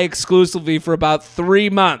guy exclusively for about 3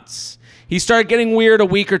 months. He started getting weird a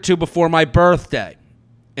week or two before my birthday.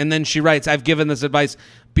 And then she writes, I've given this advice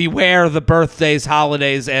beware the birthdays,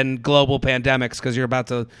 holidays, and global pandemics because you're about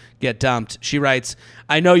to get dumped. She writes,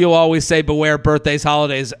 I know you'll always say beware birthdays,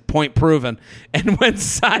 holidays, point proven, and went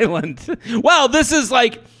silent. Well, this is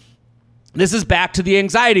back to the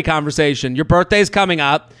anxiety conversation. Your birthday's coming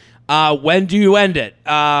up. When do you end it?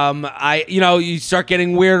 You start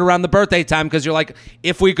getting weird around the birthday time because you're like,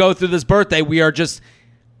 if we go through this birthday, we are just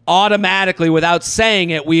automatically, without saying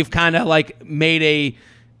it, we've kind of like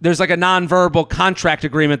there's like a nonverbal contract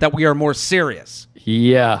agreement that we are more serious.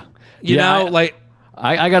 Yeah.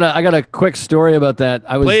 I got a quick story about that.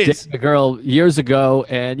 I was dating a girl years ago,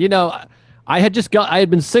 and I had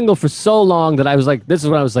been single for so long that I was like, this is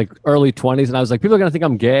when I was like early 20s, and I was like, people are gonna think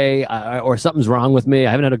I'm gay or something's wrong with me. I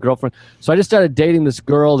haven't had a girlfriend, so I just started dating this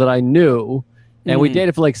girl that I knew, and we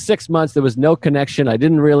dated for like 6 months. There was no connection. I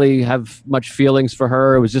didn't really have much feelings for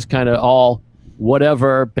her. It was just kind of all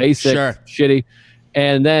whatever, basic, shitty.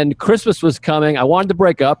 And then Christmas was coming. I wanted to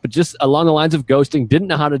break up, but just along the lines of ghosting, didn't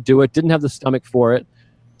know how to do it, didn't have the stomach for it.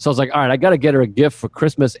 So I was like, all right, I got to get her a gift for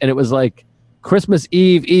Christmas. And it was like Christmas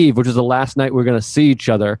Eve, which was the last night we were going to see each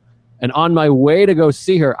other. And on my way to go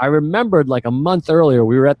see her, I remembered like a month earlier,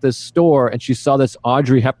 we were at this store and she saw this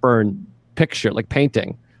Audrey Hepburn picture, like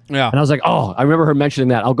painting. Yeah. And I was like, oh, I remember her mentioning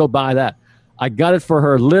that. I'll go buy that. I got it for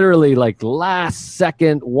her literally like last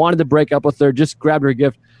second, wanted to break up with her, just grabbed her a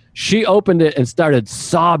gift. She opened it and started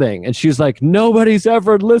sobbing. And she's like, nobody's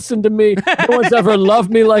ever listened to me. No one's ever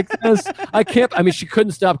loved me like this. She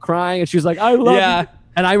couldn't stop crying. And she was like, I love you.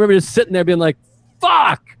 And I remember just sitting there being like,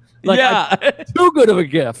 fuck. Like, too good of a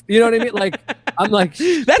gift. You know what I mean? Like, I'm like,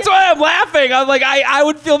 that's why I'm laughing. I'm like, I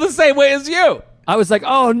would feel the same way as you. I was like,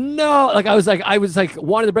 oh no. I was like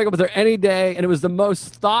wanted to break up with her any day. And it was the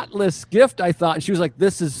most thoughtless gift, I thought. And she was like,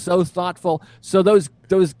 this is so thoughtful. So those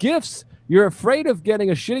gifts, you're afraid of getting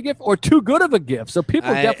a shitty gift or too good of a gift. So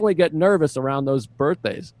people definitely get nervous around those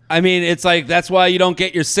birthdays. I mean, it's like, that's why you don't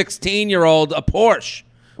get your 16-year-old a Porsche.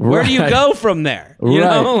 Where do you go from there? You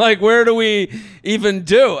know, like, where do we even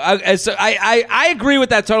do? I agree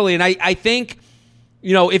with that totally. And I think,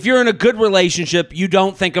 if you're in a good relationship, you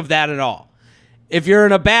don't think of that at all. If you're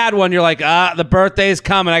in a bad one, you're like, the birthday's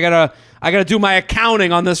coming. I gotta do my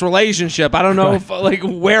accounting on this relationship. I don't know if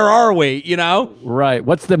where are we? Right.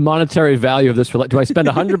 What's the monetary value of this? Do I spend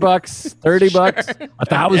 $100, $30,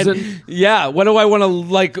 $1,000? Yeah. What do I want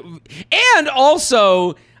to And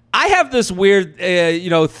also, I have this weird,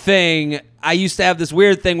 thing. I used to have this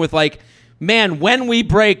weird thing with man, when we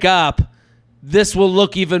break up, this will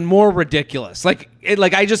look even more ridiculous.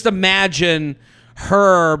 I just imagine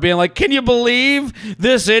her being like, can you believe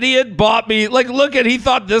this idiot bought me? He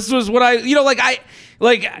thought this was what I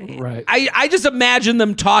just imagine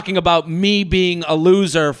them talking about me being a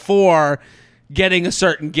loser for getting a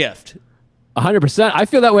certain gift. 100%. I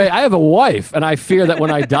feel that way. I have a wife, and I fear that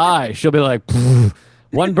when I die, she'll be like,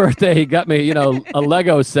 one birthday he got me, a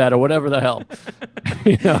Lego set or whatever the hell.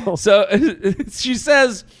 So she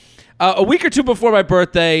says, a week or two before my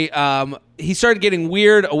birthday, he started getting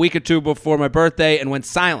weird a week or two before my birthday and went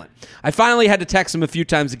silent. I finally had to text him a few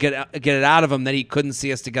times to get it out of him that he couldn't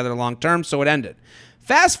see us together long term, so it ended.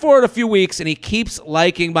 Fast forward a few weeks, and he keeps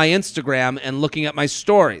liking my Instagram and looking at my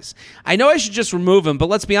stories. I know I should just remove him, but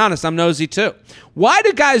let's be honest, I'm nosy too. Why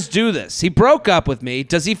do guys do this? He broke up with me.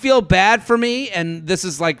 Does he feel bad for me, and this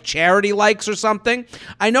is like charity likes or something?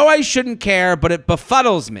 I know I shouldn't care, but it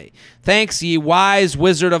befuddles me. Thanks, ye wise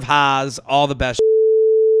Wizard of Oz. All the best.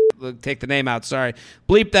 Take the name out, sorry.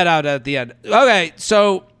 Bleep that out at the end. Okay,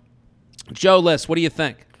 so Joe List, what do you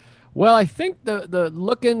think? Well, I think the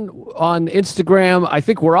looking on Instagram, I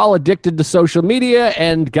think we're all addicted to social media,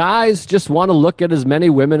 and guys just want to look at as many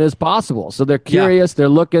women as possible. So they're curious, they're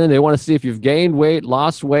looking, they want to see if you've gained weight,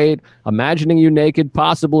 lost weight, imagining you naked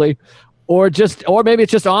possibly, or maybe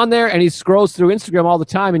it's just on there and he scrolls through Instagram all the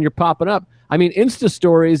time and you're popping up. I mean, Insta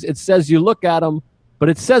stories, it says you look at them, but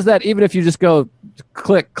it says that even if you just go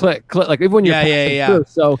click, click, click, like even when you're passing through.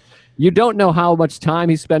 So you don't know how much time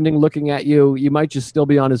he's spending looking at you. You might just still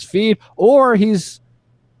be on his feed, or he's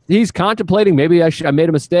contemplating, maybe I made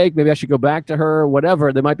a mistake. Maybe I should go back to her,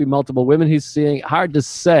 whatever. There might be multiple women he's seeing. Hard to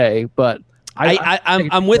say, but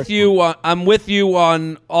I'm with you. I'm with you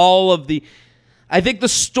on all of the. I think the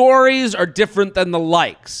stories are different than the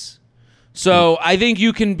likes. So I think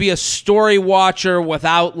you can be a story watcher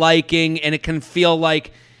without liking, and it can feel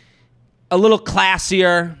like a little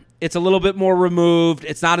classier. It's a little bit more removed.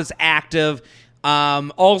 It's not as active.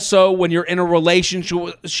 Also, when you're in a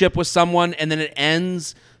relationship with someone and then it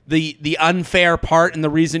ends, the unfair part and the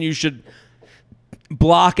reason you should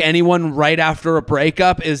block anyone right after a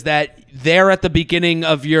breakup is that they're at the beginning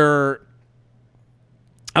of the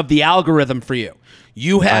algorithm for you.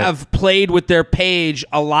 You have played with their page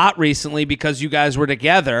a lot recently because you guys were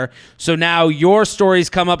together. So now your stories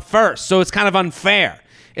come up first. So it's kind of unfair.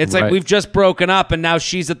 It's like we've just broken up and now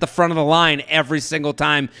she's at the front of the line every single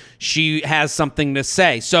time she has something to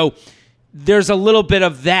say. So there's a little bit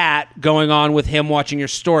of that going on with him watching your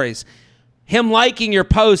stories. Him liking your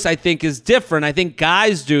posts, I think, is different. I think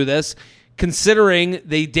guys do this considering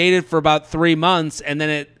they dated for about 3 months and then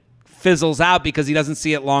it fizzles out because he doesn't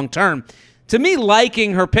see it long term. To me,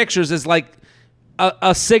 liking her pictures is like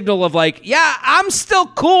a signal of like, yeah, I'm still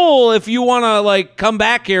cool if you want to like come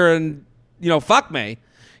back here and, fuck me.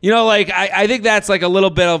 Like I think that's like a little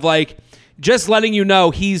bit of like just letting you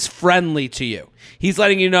know he's friendly to you. He's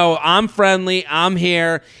letting you know I'm friendly, I'm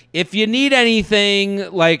here. If you need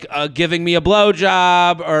anything like giving me a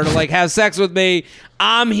blowjob or to like have sex with me,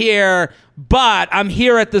 I'm here. But I'm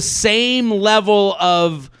here at the same level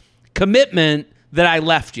of commitment that I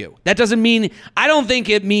left you. That doesn't mean, I don't think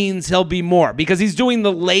it means he'll be more because he's doing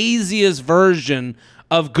the laziest version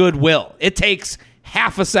of goodwill. It takes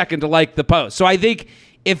half a second to like the post. So I think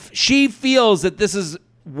if she feels that this is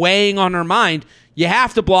weighing on her mind, you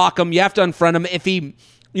have to block him. You have to unfriend him. If he,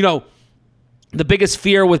 the biggest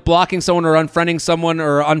fear with blocking someone or unfriending someone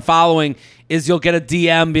or unfollowing is you'll get a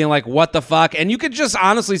DM being like, what the fuck? And you could just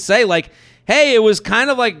honestly say like, hey, it was kind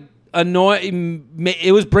of like annoying.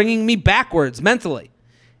 It was bringing me backwards mentally.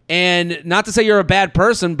 And not to say you're a bad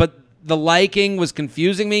person, but the liking was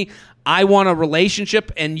confusing me. I want a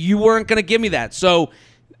relationship and you weren't going to give me that. So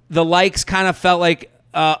the likes kind of felt like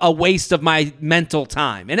a waste of my mental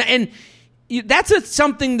time. And that's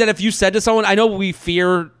something that if you said to someone, I know we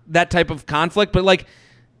fear that type of conflict, but like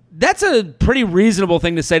that's a pretty reasonable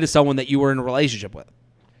thing to say to someone that you were in a relationship with.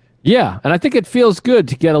 Yeah, and I think it feels good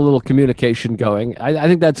to get a little communication going. I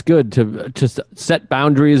think that's good to set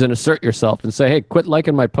boundaries and assert yourself and say, hey, quit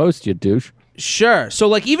liking my post, you douche. Sure. So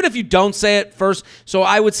like even if you don't say it first, so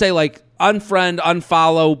I would say like unfriend,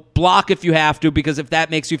 unfollow, block if you have to, because if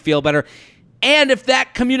that makes you feel better. And if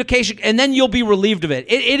that communication, and then you'll be relieved of it.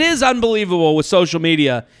 It is unbelievable with social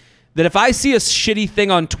media that if I see a shitty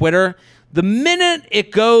thing on Twitter, the minute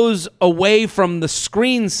it goes away from the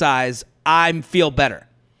screen size, I feel better.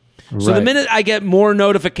 Right. So the minute I get more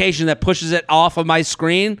notification that pushes it off of my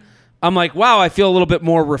screen, I'm like, wow, I feel a little bit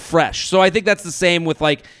more refreshed. So I think that's the same with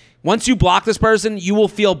like, once you block this person, you will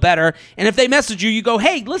feel better. And if they message you, you go,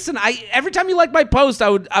 hey, listen, every time you like my post,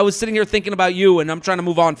 I was sitting here thinking about you and I'm trying to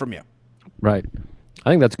move on from you. Right. I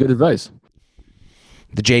think that's good advice.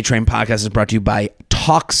 The J-Train podcast is brought to you by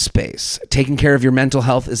Talkspace. Taking care of your mental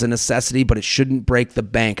health is a necessity, but it shouldn't break the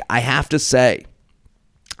bank. I have to say,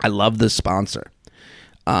 I love this sponsor.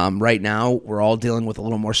 Right now, we're all dealing with a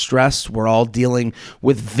little more stress. We're all dealing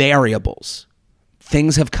with variables.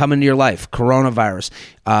 Things have come into your life. Coronavirus,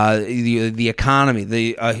 the economy,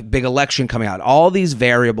 the big election coming out. All these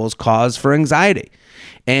variables cause for anxiety.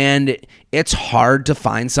 And it's hard to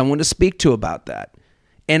find someone to speak to about that.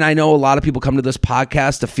 And I know a lot of people come to this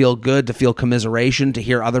podcast to feel good, to feel commiseration, to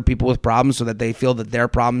hear other people with problems so that they feel that their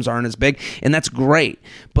problems aren't as big. And that's great.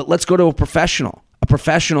 But let's go to a professional,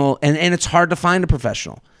 and it's hard to find a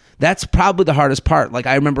professional. That's probably the hardest part. Like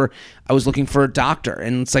I remember I was looking for a doctor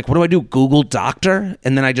and it's like, what do I do? Google doctor?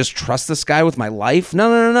 And then I just trust this guy with my life?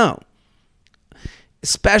 No.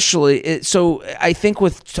 Especially, so I think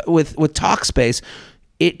with Talkspace,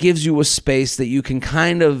 it gives you a space that you can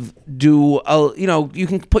kind of do, you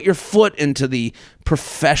can put your foot into the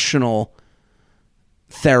professional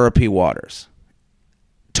therapy waters.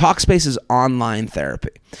 Talkspace is online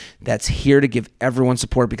therapy that's here to give everyone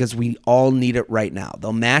support because we all need it right now.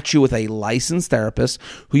 They'll match you with a licensed therapist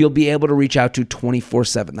who you'll be able to reach out to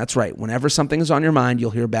 24/7. That's right. Whenever something is on your mind,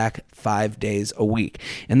 you'll hear back 5 days a week.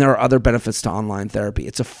 And there are other benefits to online therapy.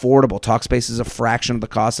 It's affordable. Talkspace is a fraction of the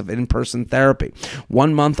cost of in-person therapy.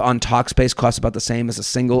 1 month on Talkspace costs about the same as a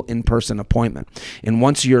single in-person appointment. And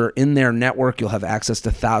once you're in their network, you'll have access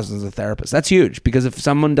to thousands of therapists. That's huge because if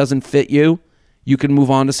someone doesn't fit you, you can move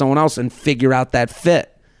on to someone else and figure out that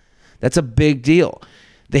fit. That's a big deal.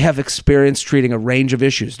 They have experience treating a range of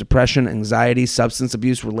issues: depression, anxiety, substance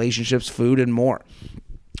abuse, relationships, food, and more.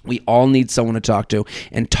 We all need someone to talk to,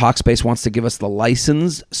 and Talkspace wants to give us the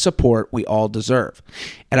licensed support we all deserve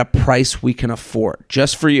at a price we can afford.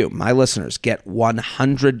 Just for you, my listeners, get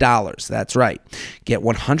 $100. That's right. Get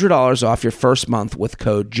 $100 off your first month with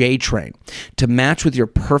code JTRAIN. To match with your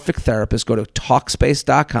perfect therapist, go to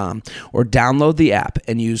Talkspace.com or download the app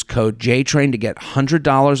and use code JTRAIN to get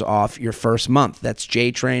 $100 off your first month. That's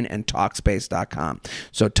JTRAIN and Talkspace.com.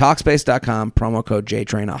 So Talkspace.com, promo code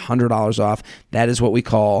JTRAIN, $100 off. That is what we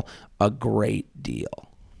call a great deal.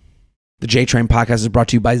 The J-Train podcast is brought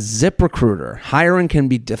to you by ZipRecruiter. Hiring can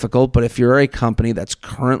be difficult, but if you're a company that's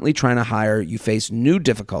currently trying to hire, you face new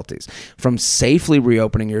difficulties, from safely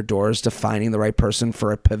reopening your doors to finding the right person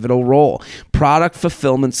for a pivotal role. Product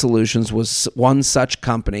Fulfillment Solutions was one such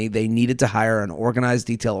company. They needed to hire an organized,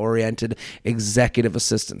 detail-oriented executive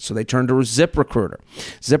assistant, so they turned to ZipRecruiter.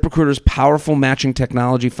 ZipRecruiter's powerful matching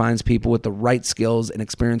technology finds people with the right skills and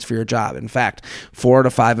experience for your job. In fact, 4 out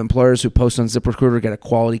of 5 employers who post on ZipRecruiter get a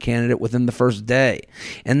quality candidate within the first day.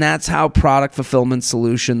 And that's how Product Fulfillment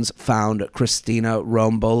Solutions found Christina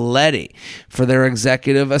Romboletti for their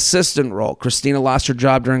executive assistant role. Christina lost her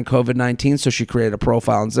job during COVID-19, so she created a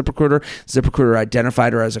profile on ZipRecruiter. ZipRecruiter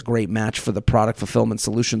identified her as a great match for the Product Fulfillment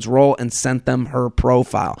Solutions role and sent them her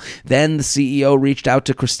profile. Then the CEO reached out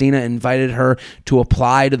to Christina and invited her to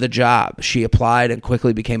apply to the job. She applied and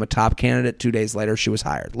quickly became a top candidate. 2 days later, she was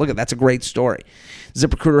hired. Look, that's a great story.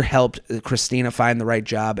 ZipRecruiter helped Christina find the right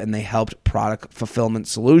job, and they helped Product Fulfillment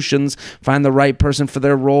Solutions find the right person for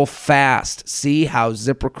their role fast. See how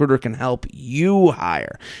ZipRecruiter can help you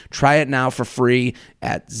hire. Try it now for free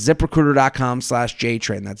at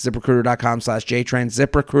ZipRecruiter.com/JTrain. That's ZipRecruiter.com/JTrain.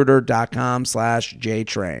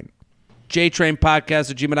 ZipRecruiter.com/JTrain. JTrain Podcast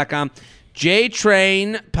at gmail.com.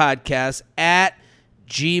 JTrain Podcast at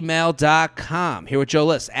gmail.com. Here with Joe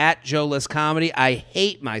List at Joe List Comedy. I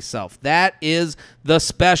hate myself. That is the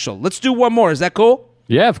special. Let's do one more. Is that cool?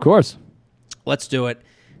 Yeah, of course. Let's do it.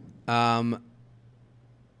 Okay,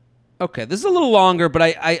 this is a little longer, but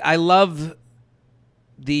I love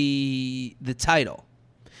the title,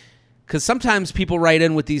 because sometimes people write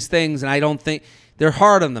in with these things and I don't think they're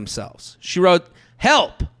hard on themselves. She wrote,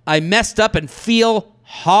 "Help! I messed up and feel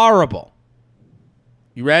horrible."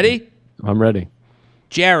 You ready? I'm ready.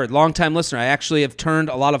 Jared, longtime listener, I actually have turned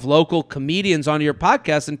a lot of local comedians onto your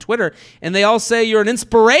podcast and Twitter, and they all say you're an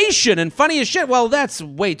inspiration and funny as shit. Well, that's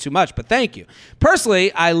way too much, but thank you.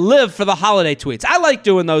 Personally, I live for the holiday tweets. I like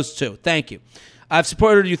doing those too. Thank you. I've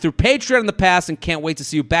supported you through Patreon in the past and can't wait to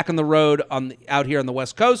see you back on the road out here on the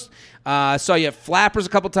West Coast. I saw you at Flappers a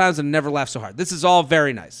couple times and never laughed so hard. This is all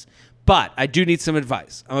very nice. But I do need some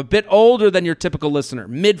advice. I'm a bit older than your typical listener,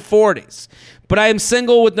 mid-40s, but I am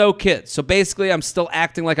single with no kids. So basically, I'm still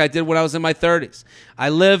acting like I did when I was in my 30s. I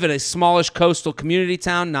live in a smallish coastal community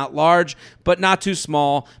town, not large, but not too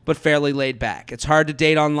small, but fairly laid back. It's hard to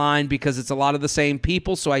date online because it's a lot of the same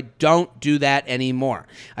people, so I don't do that anymore.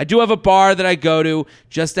 I do have a bar that I go to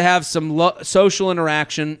just to have some social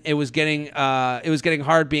interaction. It was getting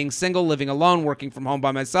hard being single, living alone, working from home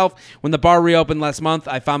by myself. When the bar reopened last month,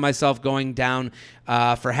 I found myself going down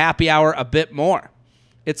for happy hour a bit more.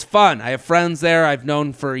 It's fun. I have friends there I've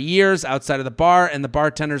known for years outside of the bar, and the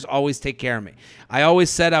bartenders always take care of me. I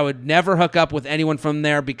always said I would never hook up with anyone from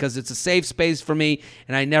there because it's a safe space for me,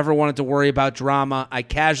 and I never wanted to worry about drama. I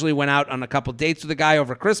casually went out on a couple dates with a guy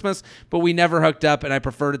over Christmas, but we never hooked up, and I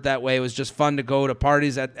preferred it that way. It was just fun to go to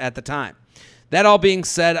parties at the time. That all being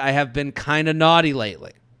said, I have been kind of naughty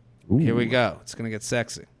lately. Ooh. Here we go. It's going to get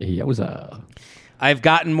sexy. Yowza. I've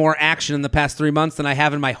gotten more action in the past 3 months than I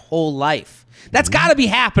have in my whole life. That's got to be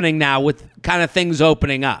happening now with kind of things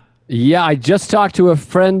opening up. Yeah, I just talked to a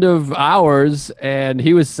friend of ours, and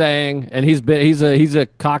he was saying, and he's a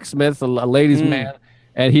cocksmith, a ladies' man,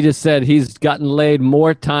 and he just said he's gotten laid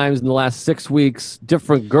more times in the last 6 weeks,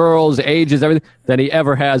 different girls, ages, everything, than he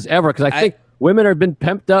ever has ever. Because I think women have been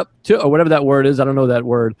pumped up too, or whatever that word is. I don't know that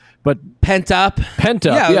word, but pent up,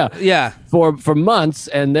 yeah, for months,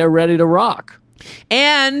 and they're ready to rock.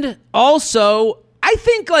 And also, I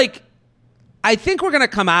think we're going to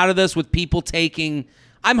come out of this with people taking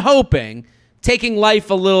life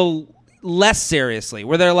a little less seriously,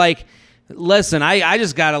 where they're like, listen, I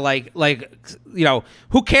just got to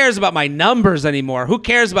who cares about my numbers anymore? Who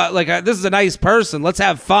cares about this is a nice person. Let's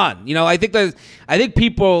have fun. I think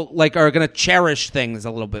people are going to cherish things a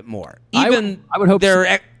little bit more. Even I would hope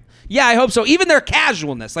so. Yeah, I hope so. Even their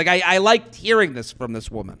casualness. I liked hearing this from this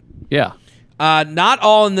woman. Yeah. Not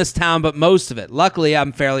all in this town, but most of it. Luckily,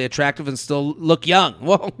 I'm fairly attractive and still look young.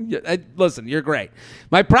 Well, listen, you're great.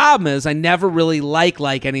 My problem is I never really like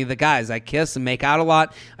any of the guys. I kiss and make out a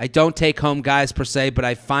lot. I don't take home guys per se, but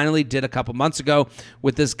I finally did a couple months ago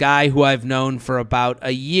with this guy who I've known for about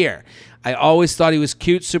a year. I always thought he was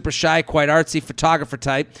cute, super shy, quite artsy, photographer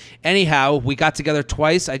type. Anyhow, we got together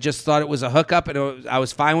twice. I just thought it was a hookup, and I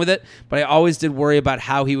was fine with it, but I always did worry about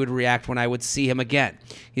how he would react when I would see him again.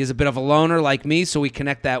 He's a bit of a loner like me, so we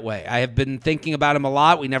connect that way. I have been thinking about him a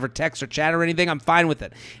lot. We never text or chat or anything. I'm fine with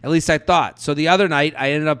it. At least I thought. So the other night,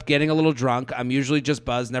 I ended up getting a little drunk. I'm usually just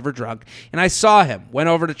buzzed, never drunk. And I saw him. Went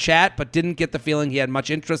over to chat, but didn't get the feeling he had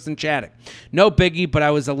much interest in chatting. No biggie, but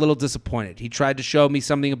I was a little disappointed. He tried to show me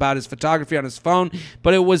something about his photography photography on his phone,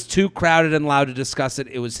 but it was too crowded and loud to discuss it.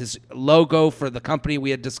 It was his logo for the company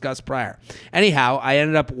we had discussed prior. Anyhow, I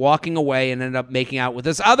ended up walking away and ended up making out with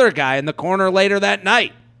this other guy in the corner later that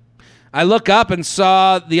night. I look up and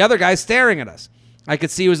saw the other guy staring at us. I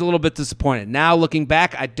could see he was a little bit disappointed. Now, looking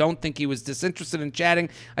back, I don't think he was disinterested in chatting.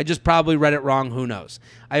 I just probably read it wrong. Who knows?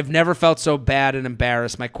 I've never felt so bad and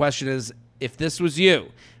embarrassed. My question is, if this was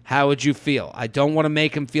you, how would you feel? I don't want to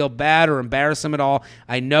make him feel bad or embarrass him at all.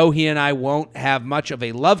 I know he and I won't have much of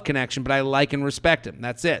a love connection, but I like and respect him.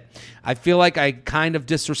 That's it. I feel like I kind of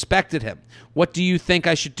disrespected him. What do you think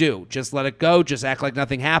I should do? Just let it go? Just act like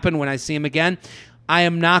nothing happened when I see him again? I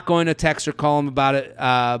am not going to text or call him about it,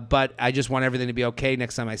 but I just want everything to be okay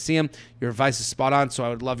next time I see him. Your advice is spot on, so I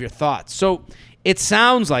would love your thoughts. So it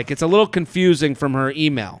sounds like it's a little confusing from her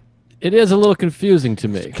email. It is a little confusing to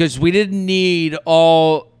me. Because we didn't need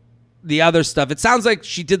all the other stuff. It sounds like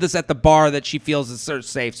she did this at the bar that she feels is her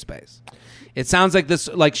safe space. It sounds like this,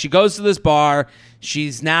 like she goes to this bar,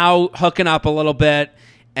 she's now hooking up a little bit,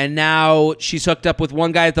 and now she's hooked up with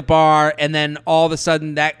one guy at the bar, and then all of a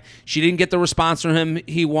sudden that she didn't get the response from him.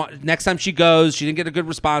 Next time she goes, she didn't get a good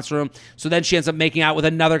response from him. So then she ends up making out with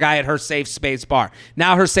another guy at her safe space bar.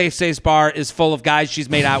 Now her safe space bar is full of guys she's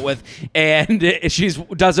made out with, and she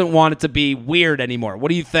doesn't want it to be weird anymore. What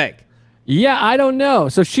do you think? Yeah, I don't know.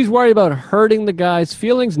 So she's worried about hurting the guy's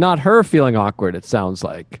feelings, not her feeling awkward, it sounds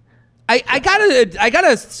like. I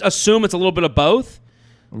gotta assume it's a little bit of both.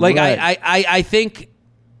 Like right. I think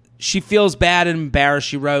she feels bad and embarrassed.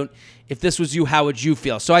 She wrote, if this was you, how would you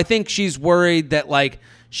feel? So I think she's worried that like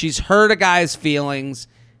she's hurt a guy's feelings,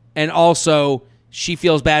 and also she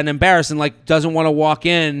feels bad and embarrassed and like doesn't want to walk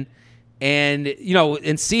in and, you know,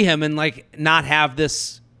 and see him and like not have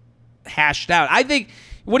this hashed out. I think,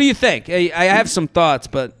 what do you think? I have some thoughts,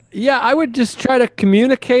 but yeah, I would just try to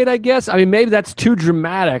communicate, I guess. I mean, maybe that's too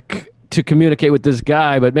dramatic to communicate with this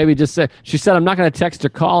guy, but maybe just say, she said, I'm not going to text or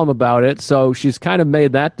call him about it. So she's kind of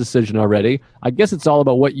made that decision already. I guess it's all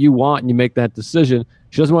about what you want and you make that decision.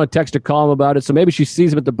 She doesn't want to text or call him about it. So maybe she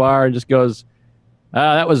sees him at the bar and just goes,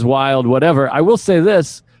 that was wild, whatever. I will say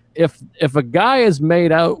this, if a guy is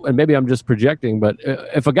made out, and maybe I'm just projecting, but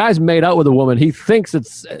if a guy's made out with a woman, he thinks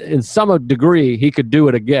it's in some degree he could do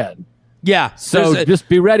it again. Yeah. So just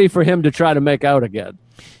be ready for him to try to make out again.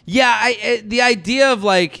 Yeah. The idea of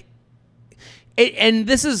like, and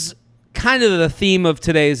this is kind of the theme of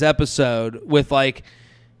today's episode with like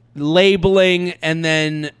labeling and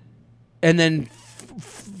then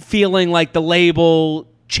feeling like the label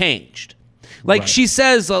changed. Like right. She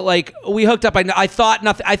says, like, we hooked up. I thought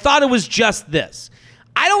nothing. I thought it was just this.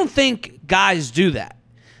 I don't think guys do that.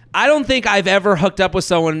 I don't think I've ever hooked up with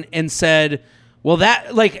someone and said, well,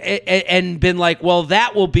 that like, and been like, well,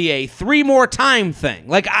 that will be a 3 more time thing.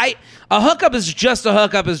 Like a hookup is just a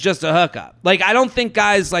hookup is just a hookup. Like, I don't think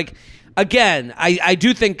guys like, again, I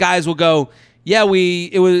do think guys will go, yeah,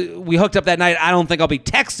 we hooked up that night. I don't think I'll be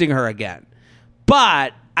texting her again.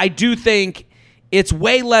 But I do think it's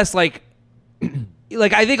way less like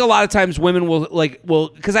I think a lot of times women will,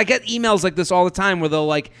 because I get emails like this all the time where they'll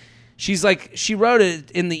like, she's like, she wrote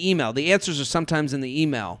it in the email. The answers are sometimes in the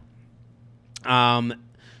email.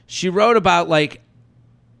 She wrote about like,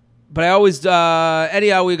 but I always,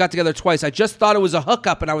 anyhow, we got together twice. I just thought it was a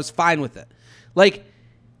hookup and I was fine with it. Like,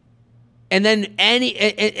 and then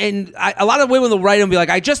a lot of women will write and be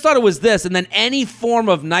like, I just thought it was this. And then any form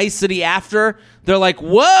of nicety after, they're like,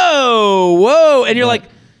 whoa. And you're like,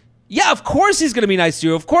 yeah, of course he's going to be nice to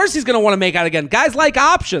you. Of course he's going to want to make out again. Guys like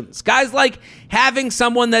options. Guys like having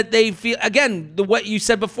someone that they feel, again, what you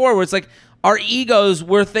said before, where it's like our egos,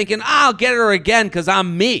 we're thinking, I'll get her again because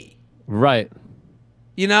I'm me. Right.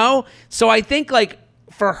 You know? So I think like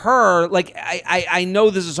for her, like I know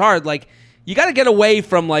this is hard. Like you got to get away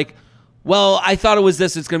from like, well, I thought it was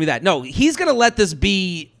this, it's going to be that. No, he's going to let this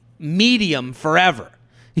be medium forever.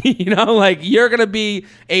 You know, like you're going to be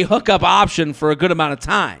a hookup option for a good amount of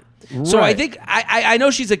time. Right. So I think I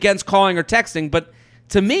know she's against calling or texting, but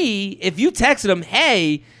to me, if you texted him,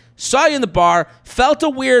 hey, saw you in the bar, felt a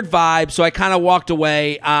weird vibe, so I kind of walked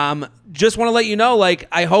away. Just want to let you know, like,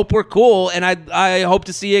 I hope we're cool, and I hope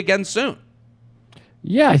to see you again soon.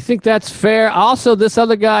 Yeah, I think that's fair. Also, this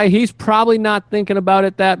other guy, he's probably not thinking about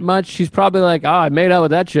it that much. He's probably like, oh, I made out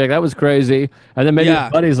with that chick. That was crazy. And then maybe his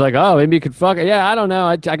buddy's like, oh, maybe you could fuck it. Yeah, I don't know.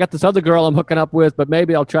 I got this other girl I'm hooking up with, but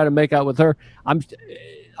maybe I'll try to make out with her.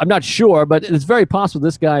 I'm not sure, but it's very possible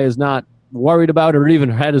this guy is not worried about it or even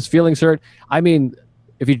had his feelings hurt. I mean,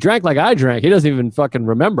 if he drank like I drank, he doesn't even fucking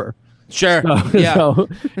remember. Sure. So, Yeah. so,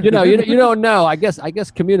 you don't know. I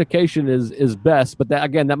guess communication is best, but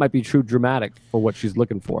that might be too dramatic for what she's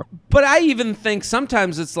looking for. But I even think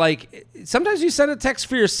sometimes it's like, sometimes you send a text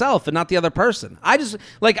for yourself and not the other person. I just,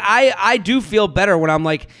 like, I do feel better when I'm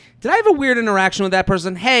like, did I have a weird interaction with that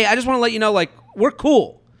person? Hey, I just want to let you know, like, we're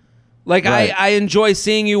cool. Like, Right. I enjoy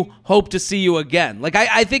seeing you, hope to see you again. Like,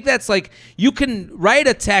 I think that's like, you can write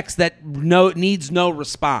a text that needs no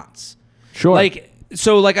response. Sure. Like,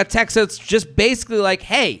 so like a text that's just basically like,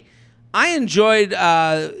 hey, I enjoyed,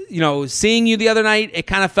 seeing you the other night. It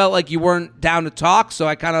kind of felt like you weren't down to talk, so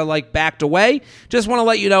I kind of like backed away. Just want to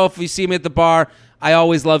let you know if you see me at the bar, I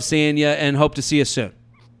always love seeing you and hope to see you soon.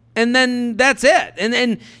 And then that's it. And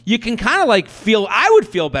then you can kind of like I would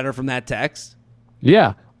feel better from that text.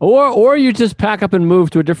 Yeah. Or you just pack up and move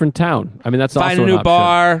to a different town. I mean, that's Find also a new an option.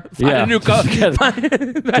 bar. Find Yeah. a new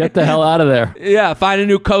Get the hell out of there. Yeah, find a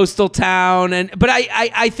new coastal town. But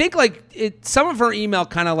I think like some of her email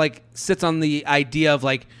kind of like sits on the idea of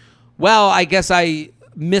like, well, I guess I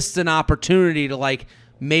missed an opportunity to like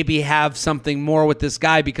maybe have something more with this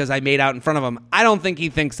guy because I made out in front of him. I don't think he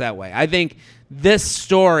thinks that way. I think this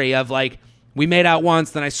story of like, we made out once,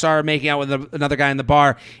 then I saw her making out with another guy in the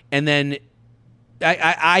bar, and then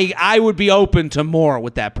I would be open to more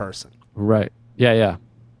with that person. Right. Yeah.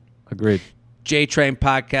 Agreed.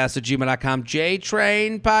 JTrainPodcast@gmail.com.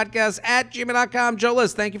 JTrainPodcast@gmail.com. Joe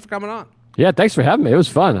List, thank you for coming on. Yeah, thanks for having me. It was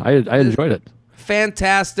fun. I enjoyed it.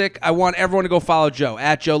 Fantastic. I want everyone to go follow Joe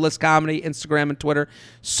at Joe List Comedy, Instagram and Twitter.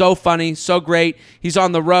 So funny, so great. He's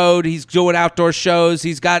on the road. He's doing outdoor shows.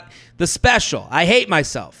 He's got the special, I Hate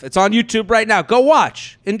Myself. It's on YouTube right now. Go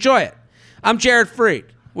watch. Enjoy it. I'm Jared Freed.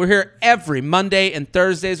 We're here every Monday and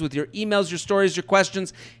Thursdays with your emails, your stories, your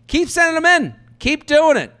questions. Keep sending them in. Keep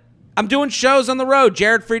doing it. I'm doing shows on the road.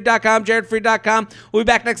 JaredFreed.com, JaredFreed.com. We'll be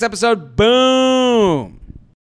back next episode. Boom.